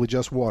actually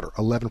just water,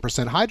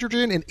 11%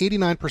 hydrogen and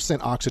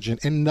 89% oxygen,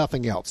 and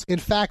nothing else. In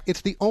fact,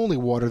 it's the only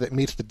water that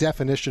meets the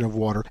definition of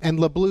water, and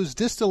LeBlue's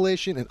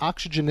distillation and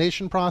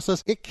oxygenation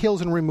process, it kills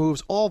and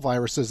removes all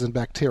viruses and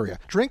bacteria.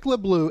 Drink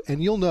LeBlue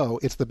and you'll know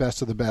it's the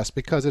best of the best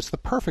because it's the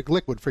perfect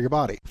liquid for your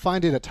body.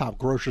 Find it at top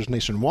grocers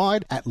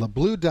nationwide, at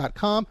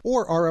leblue.com,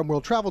 or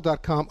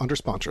rmworldtravel.com under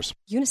sponsors.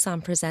 Unisom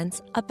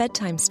presents A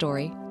Bedtime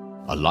Story.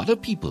 A lot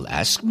of people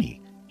ask me,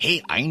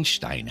 "Hey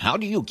Einstein, how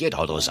do you get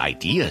all those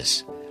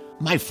ideas?"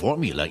 My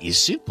formula is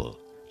simple.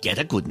 Get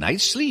a good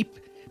night's sleep.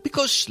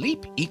 Because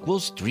sleep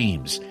equals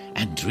dreams,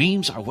 and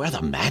dreams are where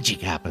the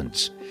magic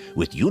happens.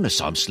 With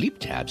Unisom sleep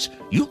tabs,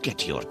 you'll get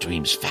to your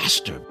dreams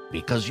faster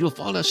because you'll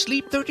fall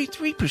asleep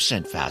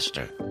 33%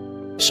 faster.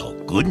 So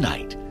good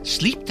night,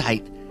 sleep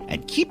tight,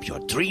 and keep your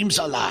dreams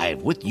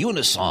alive with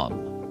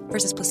Unisom.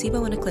 Versus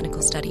placebo in a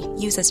clinical study.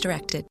 Use as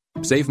directed.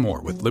 Save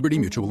more with Liberty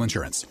Mutual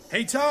Insurance.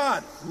 Hey,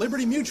 Todd,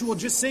 Liberty Mutual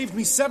just saved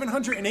me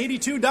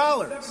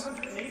 $782.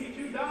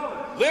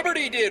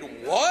 Liberty did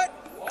what?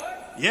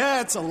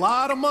 Yeah, it's a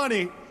lot of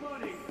money.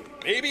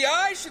 Maybe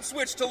I should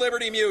switch to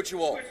Liberty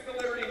Mutual.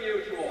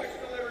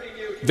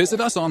 Visit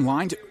us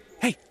online to...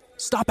 Hey,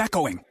 stop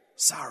echoing.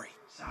 Sorry.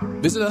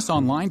 Visit us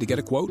online to get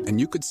a quote, and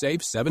you could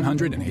save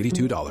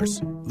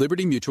 $782.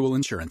 Liberty Mutual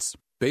Insurance.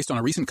 Based on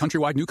a recent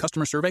countrywide new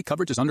customer survey,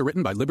 coverage is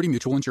underwritten by Liberty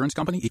Mutual Insurance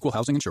Company, Equal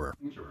Housing Insurer.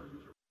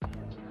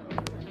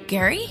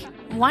 Gary,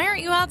 why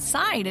aren't you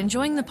outside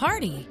enjoying the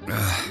party?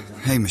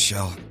 Hey,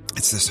 Michelle.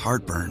 It's this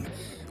heartburn.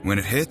 When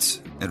it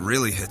hits, it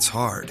really hits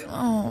hard.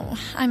 Oh,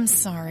 I'm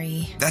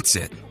sorry. That's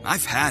it.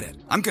 I've had it.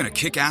 I'm going to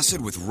kick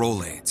acid with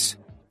Rolaids.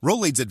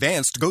 Rolaids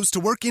Advanced goes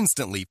to work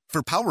instantly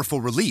for powerful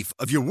relief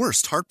of your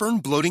worst heartburn,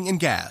 bloating, and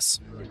gas.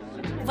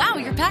 Wow,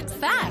 you're packed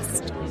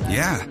fast.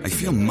 Yeah, I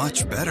feel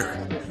much better.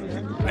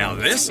 Now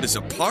this is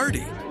a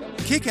party.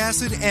 Kick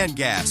acid and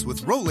gas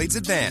with Rolaids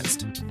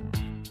Advanced.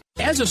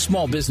 As a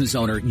small business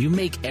owner, you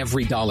make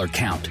every dollar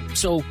count.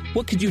 So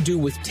what could you do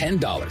with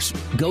 $10?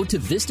 Go to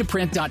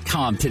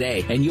Vistaprint.com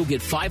today and you'll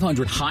get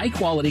 500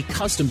 high-quality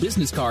custom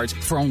business cards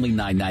for only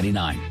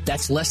 $9.99.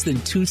 That's less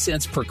than 2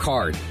 cents per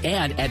card.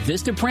 And at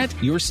Vistaprint,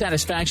 your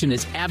satisfaction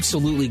is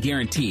absolutely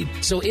guaranteed.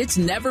 So it's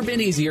never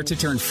been easier to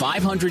turn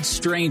 500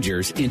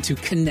 strangers into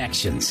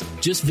connections.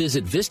 Just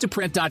visit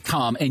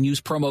Vistaprint.com and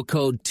use promo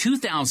code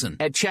 2000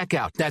 at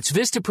checkout. That's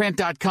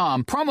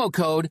Vistaprint.com, promo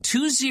code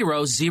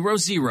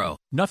 2000.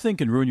 Nothing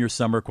can ruin your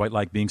summer quite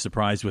like being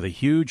surprised with a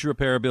huge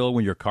repair bill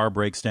when your car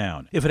breaks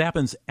down. If it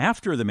happens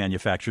after the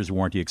manufacturer's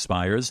warranty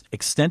expires,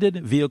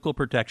 extended vehicle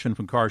protection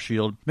from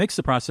CarShield makes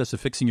the process of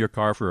fixing your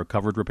car for a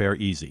covered repair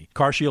easy.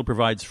 CarShield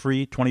provides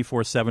free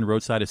 24/7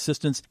 roadside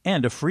assistance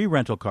and a free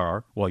rental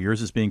car while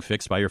yours is being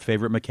fixed by your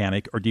favorite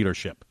mechanic or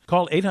dealership.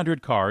 Call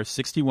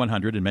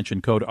 800-CARS-6100 and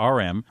mention code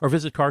RM, or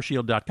visit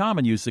carshield.com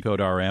and use the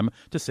code RM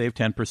to save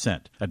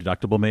 10%. A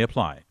deductible may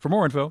apply. For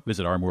more info,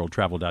 visit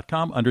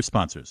RMWorldTravel.com under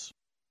sponsors.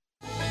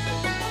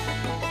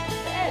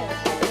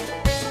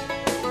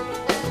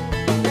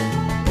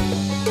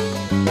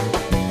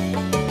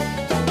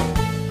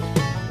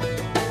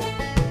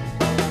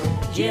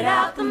 Get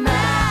out the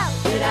map,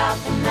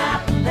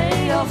 and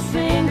lay your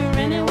finger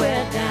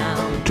anywhere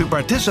down. To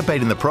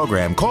participate in the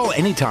program, call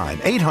anytime,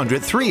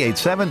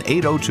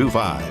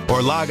 800-387-8025,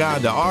 or log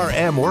on to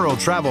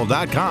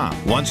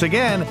rmworldtravel.com. Once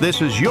again,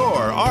 this is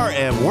your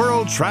RM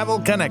World Travel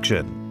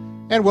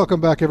Connection. And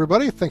welcome back,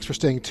 everybody. Thanks for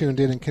staying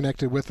tuned in and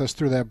connected with us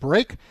through that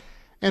break.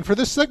 And for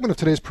this segment of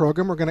today's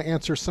program, we're going to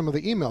answer some of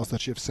the emails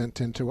that you've sent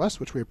in to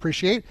us, which we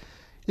appreciate.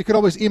 You can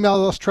always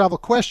email us travel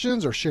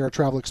questions or share a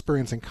travel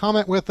experience and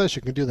comment with us.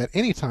 You can do that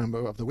any time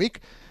of the week.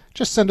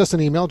 Just send us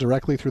an email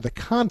directly through the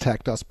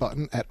Contact Us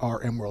button at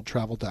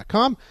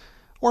rmworldtravel.com,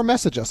 or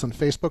message us on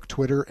Facebook,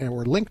 Twitter,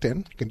 or LinkedIn.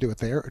 You can do it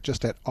there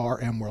just at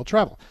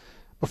rmworldtravel.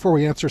 Before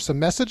we answer some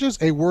messages,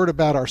 a word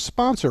about our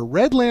sponsor,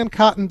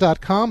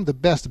 redlandcotton.com, the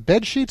best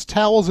bed sheets,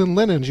 towels, and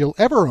linens you'll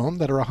ever own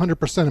that are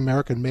 100%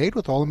 American-made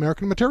with all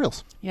American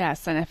materials.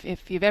 Yes, and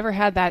if you've ever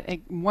had that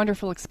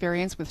wonderful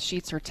experience with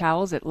sheets or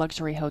towels at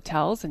luxury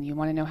hotels and you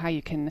want to know how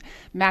you can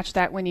match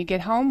that when you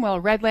get home, well,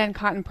 Redland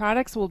Cotton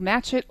products will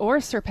match it or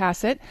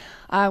surpass it.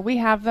 We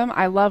have them.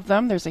 I love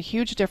them. There's a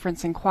huge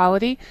difference in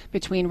quality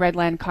between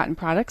Redland Cotton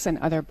products and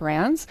other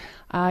brands,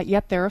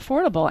 yet they're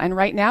affordable. And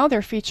right now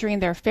they're featuring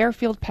their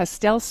Fairfield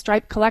Pastel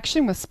Stripe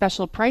collection with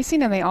special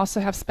pricing, and they also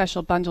have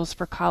special bundles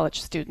for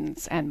college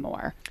students and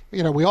more.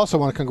 You know, we also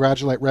want to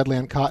congratulate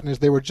Redland Cotton as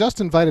they were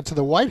just invited to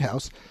the White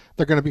House.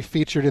 They're going to be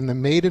featured in the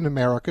Made in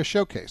America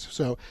showcase.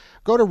 So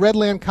go to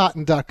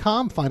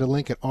redlandcotton.com, find a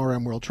link at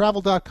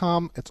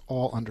rmworldtravel.com. It's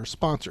all under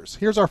sponsors.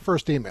 Here's our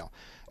first email.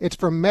 It's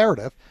from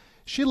Meredith.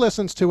 She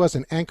listens to us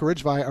in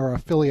Anchorage via our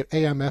affiliate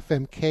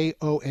AM/FM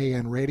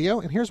KOAN radio,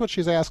 and here's what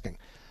she's asking.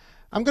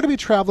 I'm going to be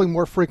traveling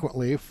more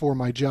frequently for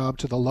my job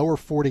to the lower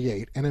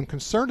 48, and I'm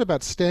concerned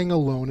about staying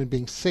alone and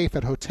being safe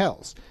at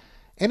hotels.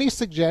 Any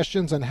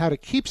suggestions on how to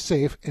keep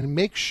safe and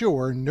make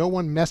sure no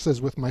one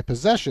messes with my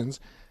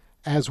possessions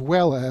as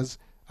well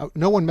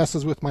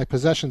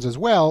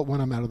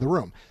when I'm out of the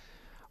room?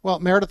 Well,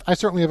 Meredith, I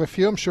certainly have a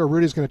few. I'm sure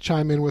Rudy's going to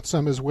chime in with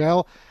some as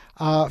well.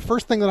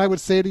 First thing that I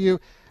would say to you,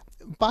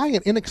 buy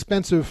an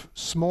inexpensive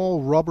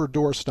small rubber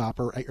door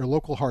stopper at your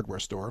local hardware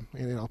store.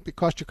 It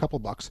costs you a couple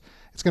bucks.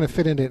 It's going to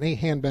fit into any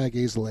handbag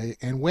easily,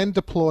 and when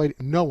deployed,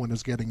 no one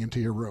is getting into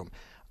your room.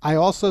 I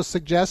also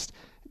suggest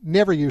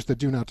never use the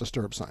Do Not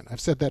Disturb sign. I've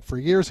said that for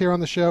years here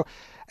on the show.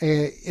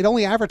 It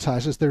only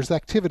advertises there's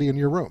activity in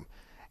your room.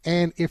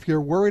 And if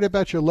you're worried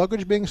about your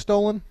luggage being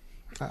stolen,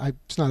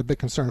 it's not a big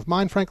concern of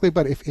mine, frankly,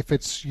 but if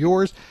it's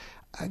yours,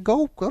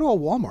 go to a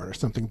Walmart or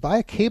something, buy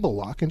a cable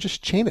lock and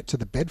just chain it to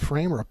the bed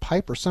frame or a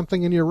pipe or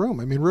something in your room.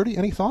 I mean, Rudy,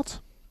 any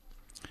thoughts?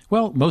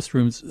 Well, most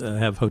rooms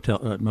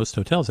most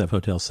hotels have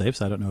hotel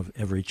safes. I don't know if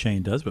every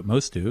chain does, but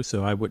most do.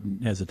 So I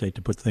wouldn't hesitate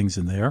to put things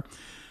in there.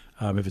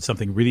 If it's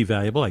something really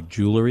valuable, like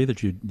jewelry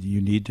that you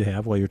need to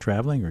have while you're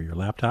traveling, or your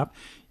laptop,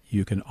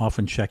 you can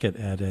often check it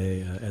at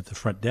the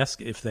front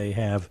desk if they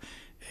have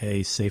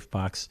a safe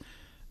box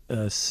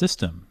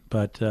system.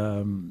 But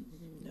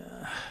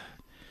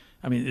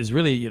there's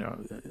really,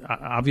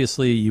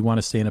 obviously you want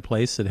to stay in a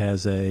place that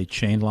has a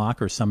chain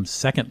lock or some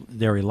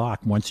secondary lock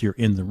once you're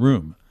in the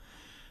room.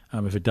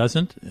 If it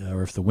doesn't,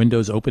 or if the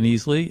windows open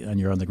easily and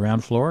you're on the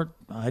ground floor,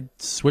 I'd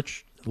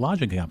switch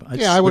lodging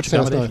company. I would say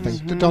that's another thing.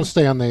 Mm-hmm. Don't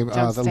stay on the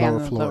lower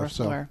floor.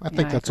 So I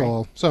think that's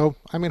all. So,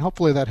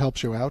 hopefully that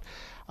helps you out.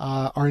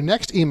 Our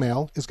next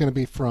email is going to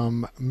be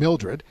from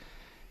Mildred.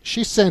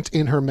 She sent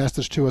in her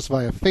message to us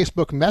via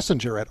Facebook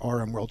Messenger at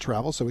RM World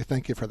Travel, so we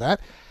thank you for that.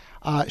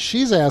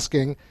 She's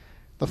asking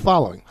the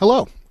following.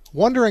 Hello.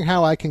 Wondering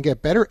how I can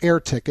get better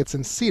air tickets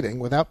and seating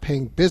without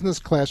paying business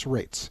class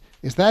rates.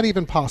 Is that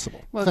even possible?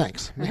 Well,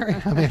 thanks, Mary.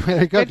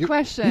 Very good. Good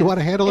question. You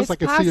want to handle this?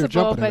 It's I can see you're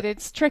jumping. But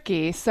it's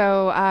tricky.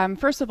 So,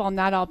 first of all,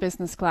 not all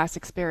business class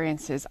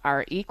experiences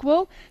are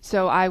equal.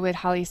 So, I would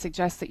highly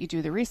suggest that you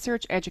do the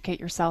research, educate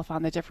yourself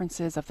on the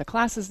differences of the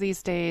classes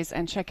these days,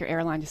 and check your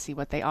airline to see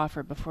what they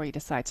offer before you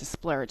decide to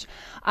splurge.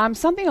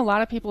 Something a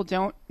lot of people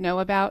don't know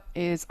about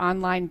is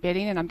online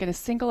bidding, and I'm going to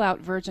single out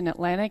Virgin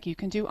Atlantic. You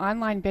can do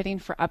online bidding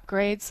for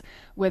upgrades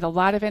with a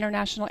lot of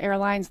international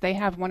airlines. They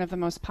have one of the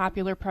most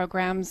popular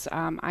programs.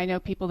 I know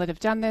people that have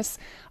done this.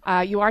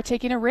 You are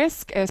taking a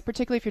risk,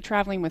 particularly if you're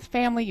traveling with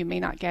family. You may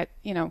not get,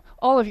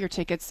 all of your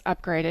tickets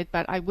upgraded,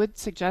 but I would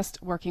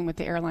suggest working with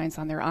the airlines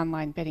on their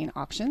online bidding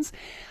auctions.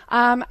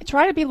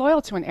 Try to be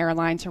loyal to an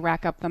airline to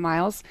rack up the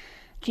miles.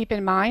 Keep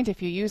in mind,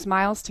 if you use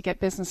miles to get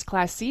business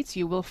class seats,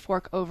 you will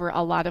fork over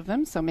a lot of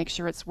them, so make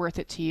sure it's worth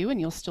it to you, and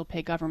you'll still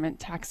pay government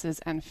taxes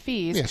and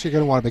fees. Yes, you're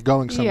going to want to be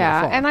going somewhere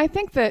far. And I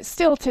think that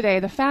still today,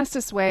 the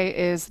fastest way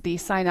is the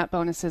sign-up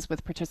bonuses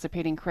with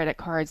participating credit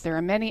cards. There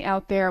are many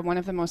out there. One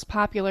of the most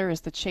popular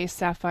is the Chase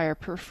Sapphire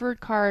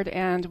Preferred Card,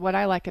 and what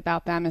I like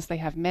about them is they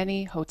have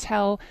many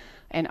hotel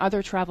and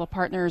other travel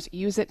partners.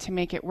 Use it to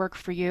make it work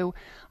for you.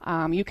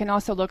 You can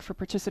also look for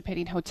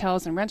participating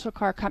hotels and rental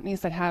car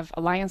companies that have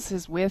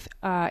alliances with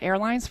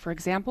airlines. For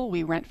example,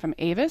 we rent from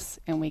Avis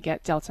and we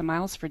get Delta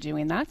miles for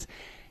doing that.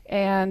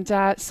 And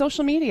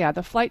social media,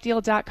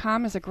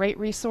 theflightdeal.com is a great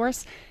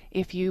resource.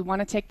 If you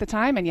want to take the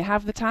time and you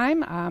have the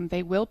time,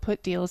 they will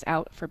put deals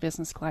out for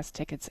business class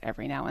tickets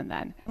every now and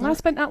then. And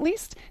last but not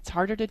least, it's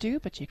harder to do,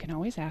 but you can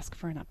always ask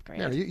for an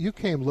upgrade. Yeah, you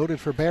came loaded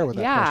for bear with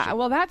that question. Yeah,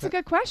 well, that's a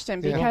good question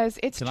because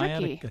it's Can tricky.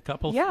 I add a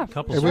couple? Yeah,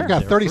 couple we've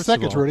got 30 First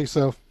seconds, of all, Rudy,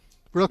 so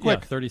real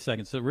quick. Yeah, 30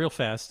 seconds. So real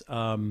fast.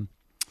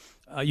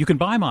 You can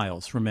buy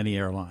miles from many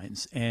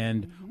airlines,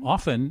 and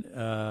often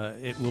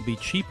it will be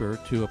cheaper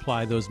to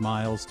apply those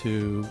miles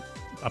to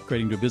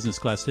upgrading to a business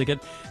class ticket.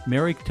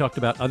 Mary talked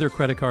about other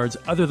credit cards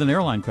other than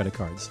airline credit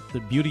cards. The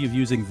beauty of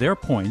using their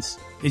points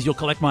is you'll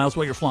collect miles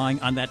while you're flying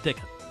on that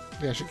ticket.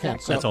 Yes, you can.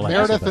 That's all I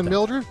Meredith about and that.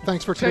 Mildred,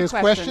 thanks for today's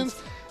questions.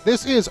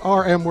 This is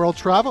RM World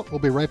Travel. We'll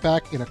be right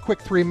back in a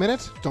quick 3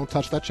 minutes. Don't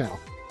touch that channel.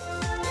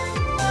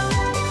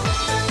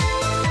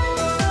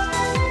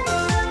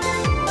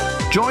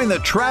 Join the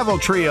Travel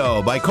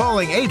Trio by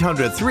calling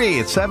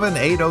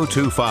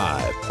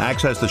 800-387-8025.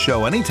 Access the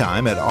show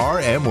anytime at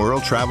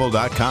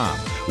rmworldtravel.com.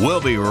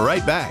 We'll be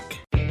right back.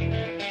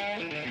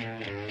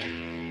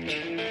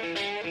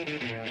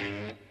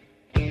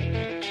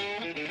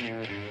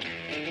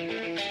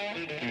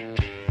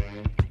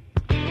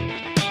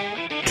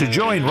 To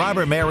join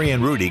Robert, Mary,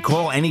 and Rudy,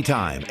 call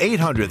anytime,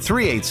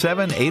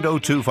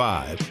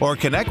 800-387-8025, or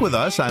connect with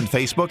us on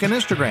Facebook and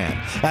Instagram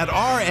at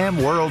RM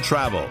World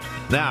Travel.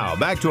 Now,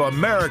 back to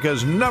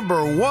America's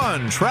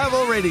 #1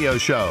 travel radio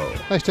show.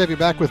 Nice to have you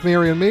back with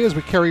Mary and me as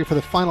we carry you for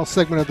the final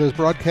segment of this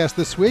broadcast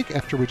this week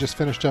after we just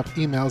finished up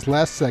emails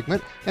last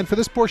segment. And for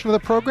this portion of the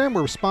program,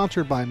 we're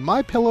sponsored by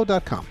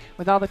MyPillow.com.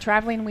 With all the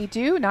traveling we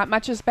do, not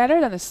much is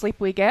better than the sleep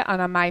we get on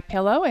a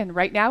MyPillow. And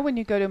right now, when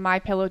you go to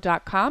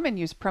MyPillow.com and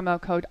use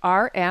promo code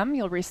RM RM,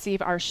 you'll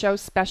receive our show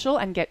special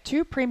and get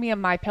 2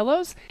 premium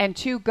MyPillows and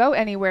 2 Go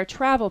Anywhere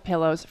travel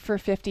pillows for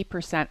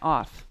 50%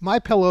 off.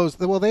 MyPillows,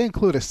 well, they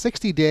include a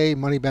 60-day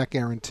money-back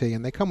guarantee,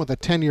 and they come with a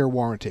 10-year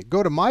warranty.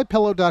 Go to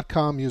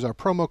MyPillow.com, use our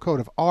promo code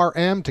of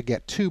RM to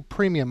get 2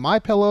 premium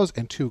MyPillows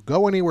and 2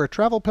 Go Anywhere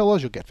travel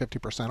pillows. You'll get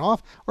 50%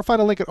 off, or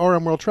find a link at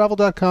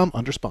RMWorldTravel.com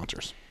under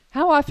sponsors.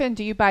 How often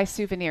do you buy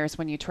souvenirs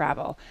when you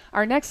travel?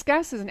 Our next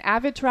guest is an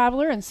avid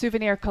traveler and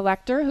souvenir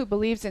collector who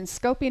believes in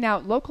scoping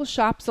out local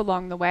shops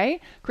along the way.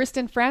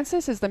 Kristen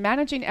Francis is the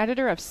managing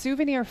editor of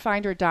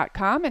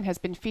SouvenirFinder.com and has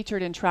been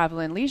featured in Travel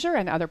and Leisure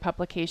and other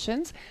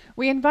publications.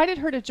 We invited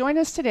her to join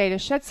us today to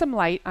shed some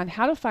light on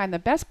how to find the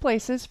best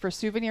places for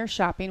souvenir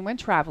shopping when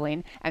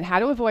traveling and how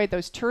to avoid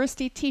those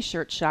touristy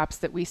t-shirt shops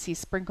that we see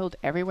sprinkled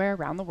everywhere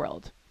around the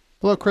world.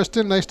 Hello,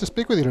 Kristen. Nice to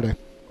speak with you today.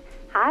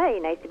 Hi,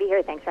 nice to be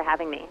here. Thanks for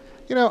having me.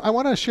 I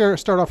want to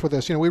start off with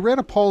this. We ran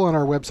a poll on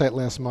our website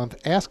last month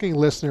asking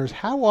listeners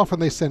how often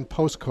they send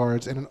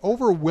postcards, and an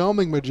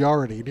overwhelming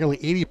majority, nearly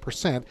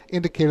 80%,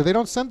 indicated they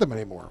don't send them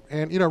anymore.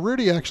 And,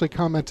 Rudy actually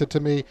commented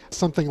to me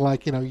something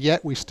like,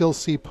 yet we still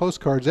see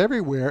postcards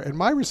everywhere. And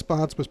my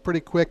response was pretty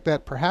quick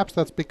that perhaps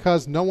that's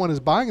because no one is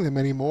buying them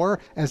anymore,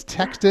 as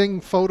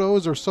texting,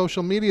 photos, or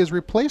social media has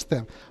replaced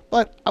them.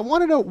 But I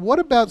want to know, what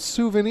about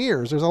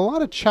souvenirs? There's a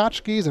lot of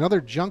tchotchkes and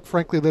other junk,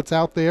 frankly, that's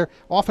out there,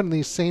 often in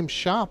these same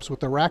shops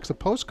with the racks of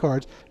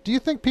postcards. Do you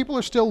think people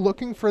are still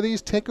looking for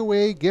these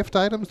takeaway gift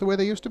items the way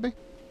they used to be?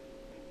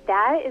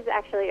 That is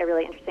actually a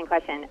really interesting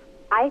question.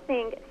 I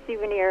think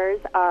souvenirs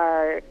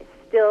are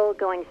still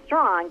going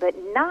strong, but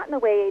not in the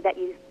way that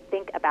you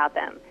think about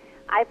them.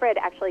 I've read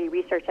actually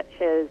research that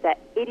shows that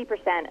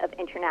 80% of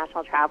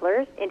international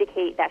travelers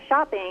indicate that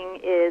shopping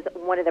is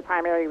one of the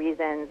primary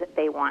reasons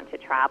they want to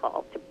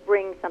travel, to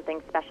bring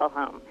something special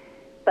home.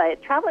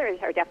 But travelers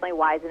are definitely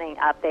wisening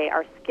up. They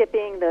are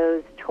skipping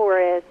those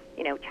tourist,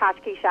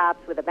 tchotchke shops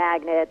with the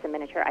magnets and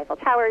miniature Eiffel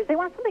Towers. They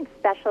want something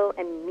special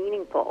and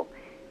meaningful.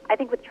 I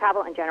think with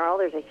travel in general,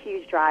 there's a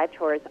huge drive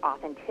towards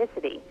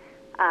authenticity.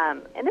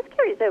 And this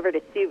carries over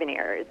to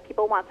souvenirs.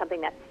 People want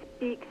something that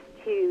speaks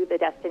to the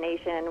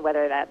destination,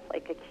 whether that's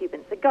like a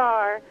Cuban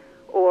cigar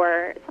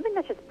or something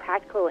that's just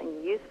practical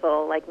and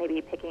useful, like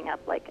maybe picking up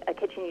like a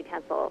kitchen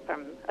utensil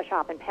from a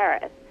shop in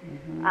Paris.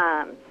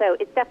 Mm-hmm. So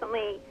it's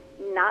definitely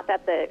not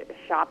that the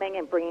shopping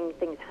and bringing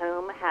things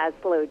home has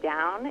slowed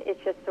down.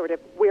 It's just sort of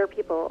where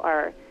people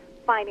are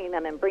finding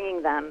them and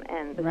bringing them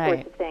and the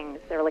sorts of things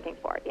they're looking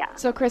for. Yeah.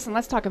 So, Kristen,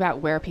 let's talk about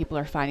where people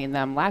are finding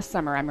them. Last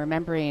summer, I'm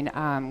remembering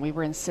we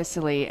were in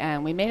Sicily,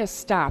 and we made a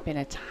stop in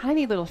a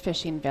tiny little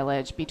fishing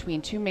village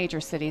between 2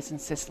 major cities in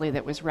Sicily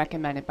that was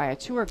recommended by a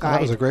tour guide.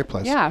 That was a great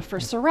place. Yeah,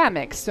 for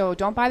ceramics. So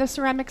don't buy the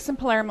ceramics in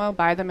Palermo.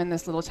 Buy them in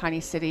this little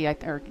tiny city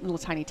or little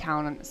tiny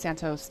town,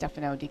 Santo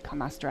Stefano di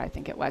Camastra, I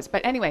think it was.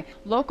 But anyway,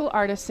 local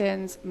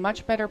artisans,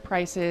 much better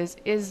prices.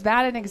 Is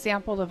that an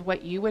example of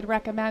what you would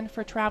recommend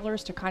for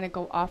travelers to kind of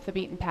go off the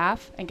beaten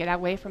path and get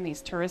away from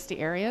these touristy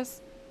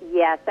areas?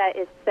 Yes, that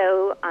is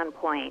so on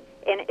point.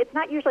 And it's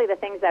not usually the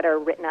things that are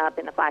written up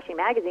in the flashy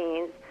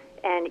magazines,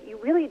 and you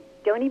really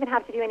don't even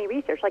have to do any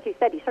research. Like you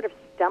said, you sort of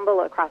stumble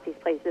across these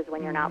places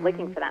when you're not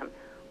looking for them.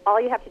 All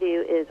you have to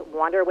do is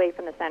wander away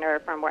from the center,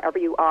 from wherever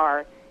you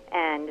are,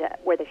 and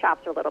where the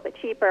shops are a little bit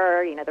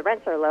cheaper, the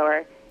rents are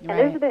lower, and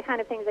those are the kind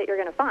of things that you're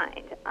going to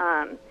find.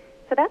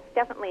 So that's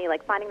definitely,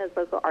 like, finding those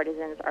local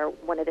artisans are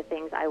one of the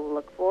things I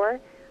look for.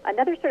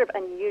 Another sort of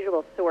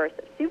unusual source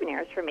of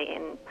souvenirs for me,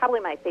 and probably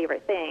my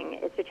favorite thing,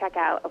 is to check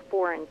out a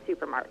foreign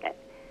supermarket.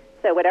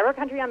 So whatever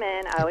country I'm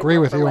in, I always agree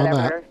with you on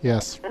that.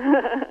 Yes.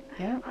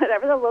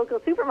 Whatever the local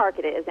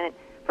supermarket is. And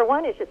for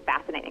one, it's just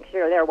fascinating because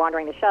you're there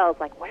wandering the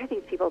shelves, like, what are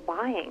these people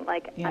buying,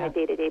 on a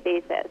day-to-day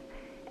basis?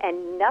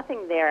 And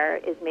nothing there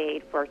is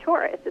made for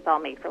tourists. It's all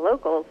made for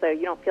locals, so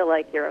you don't feel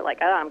like you're like,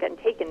 oh, I'm getting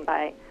taken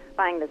by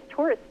buying this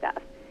tourist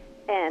stuff.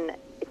 And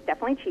it's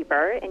definitely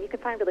cheaper, and you can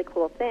find really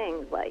cool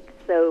things like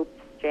soaps,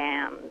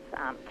 jams,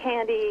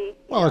 candy.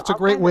 Well, it's a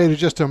great way to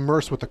just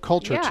immerse with the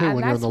culture, too,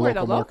 when you're in the local markets. Yeah, and that's where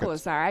the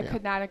locals are. I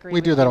could not agree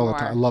with you more. We do that all the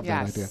time. I love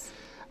that idea.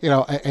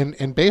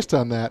 And based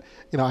on that,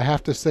 I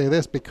have to say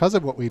this, because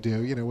of what we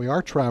do, we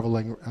are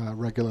traveling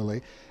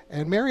regularly.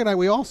 And Mary and I,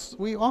 we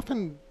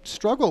often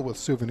struggle with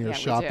souvenir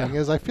shopping,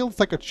 as I feel it's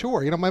like a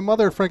chore. My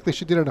mother, frankly,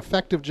 she did an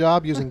effective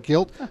job using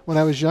guilt when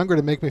I was younger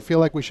to make me feel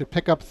like we should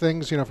pick up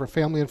things, for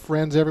family and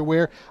friends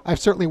everywhere. I've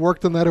certainly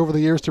worked on that over the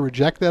years to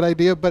reject that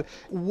idea. But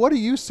what do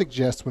you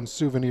suggest when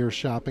souvenir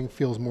shopping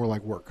feels more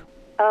like work?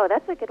 Oh,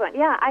 that's a good one.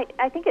 Yeah,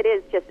 I think it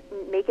is just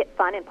make it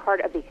fun and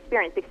part of the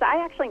experience, because I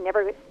actually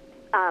never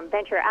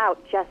venture out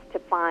just to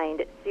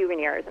find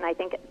souvenirs, and I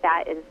think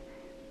that is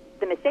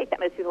the mistake that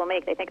most people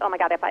make. They think, oh my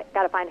God, I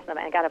got to find something,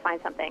 I got to find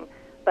something.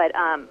 But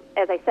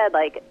as I said,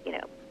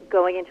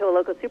 going into a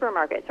local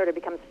supermarket sort of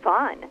becomes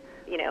fun.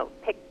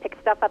 Pick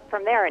stuff up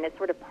from there, and it's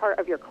sort of part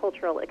of your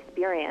cultural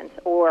experience.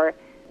 Or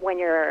when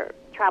you're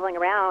traveling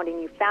around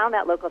and you found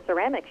that local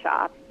ceramic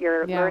shop,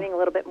 you're learning a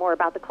little bit more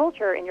about the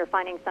culture, and you're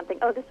finding something,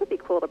 oh, this would be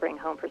cool to bring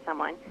home for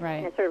someone. Right.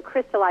 And it sort of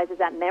crystallizes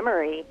that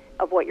memory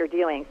of what you're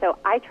doing. So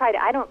I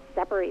don't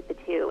separate the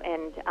two,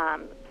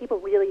 and people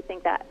really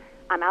think that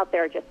I'm out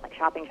there just like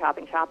shopping,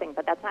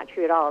 but that's not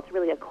true at all. It's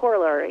really a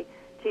corollary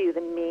to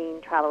the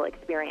main travel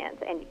experience.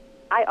 And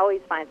I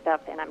always find stuff,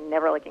 and I'm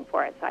never looking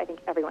for it. So I think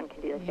everyone can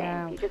do the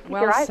same. You just keep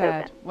your eyes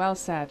open. Well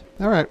said.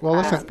 All right. Well,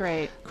 listen. That's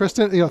great.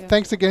 Kristen,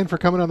 thanks again for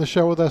coming on the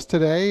show with us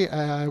today.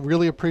 I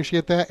really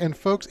appreciate that. And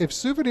folks, if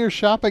souvenir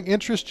shopping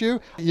interests you,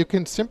 you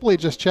can simply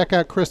just check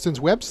out Kristen's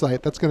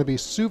website. That's going to be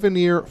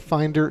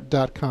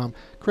souvenirfinder.com.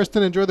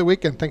 Kristen, enjoy the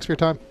weekend. Thanks for your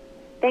time.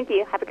 Thank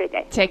you. Have a great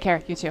day. Take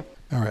care. You too.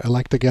 All right. I'd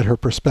like to get her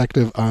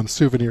perspective on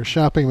souvenir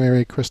shopping,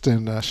 Mary.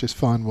 Kristen, she's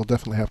fun. We'll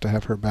definitely have to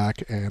have her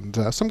back, and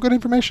some good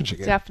information she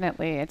gave.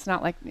 Definitely. It's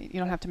not like you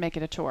don't have to make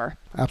it a tour.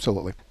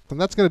 Absolutely. And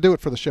that's going to do it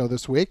for the show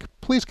this week.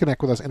 Please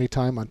connect with us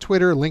anytime on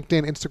Twitter,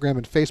 LinkedIn, Instagram,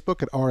 and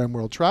Facebook at RM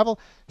World Travel.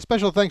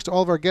 Special thanks to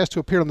all of our guests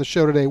who appeared on the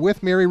show today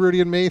with Mary,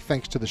 Rudy, and me.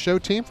 Thanks to the show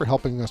team for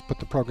helping us put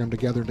the program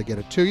together and to get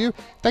it to you.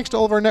 Thanks to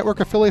all of our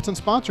network affiliates and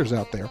sponsors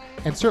out there.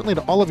 And certainly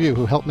to all of you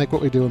who help make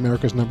what we do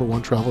America's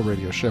 #1 travel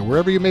radio show.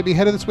 Wherever you may be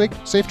headed this week,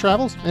 safe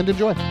travels and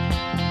enjoy.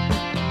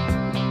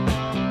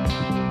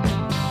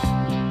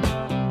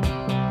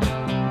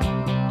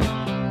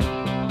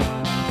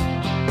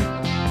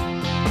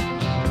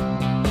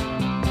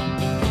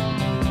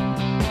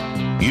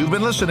 You've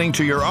been listening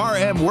to your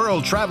RM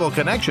World Travel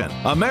Connection,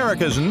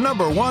 America's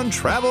 #1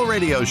 travel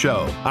radio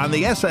show on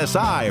the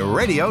SSI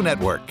Radio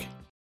Network.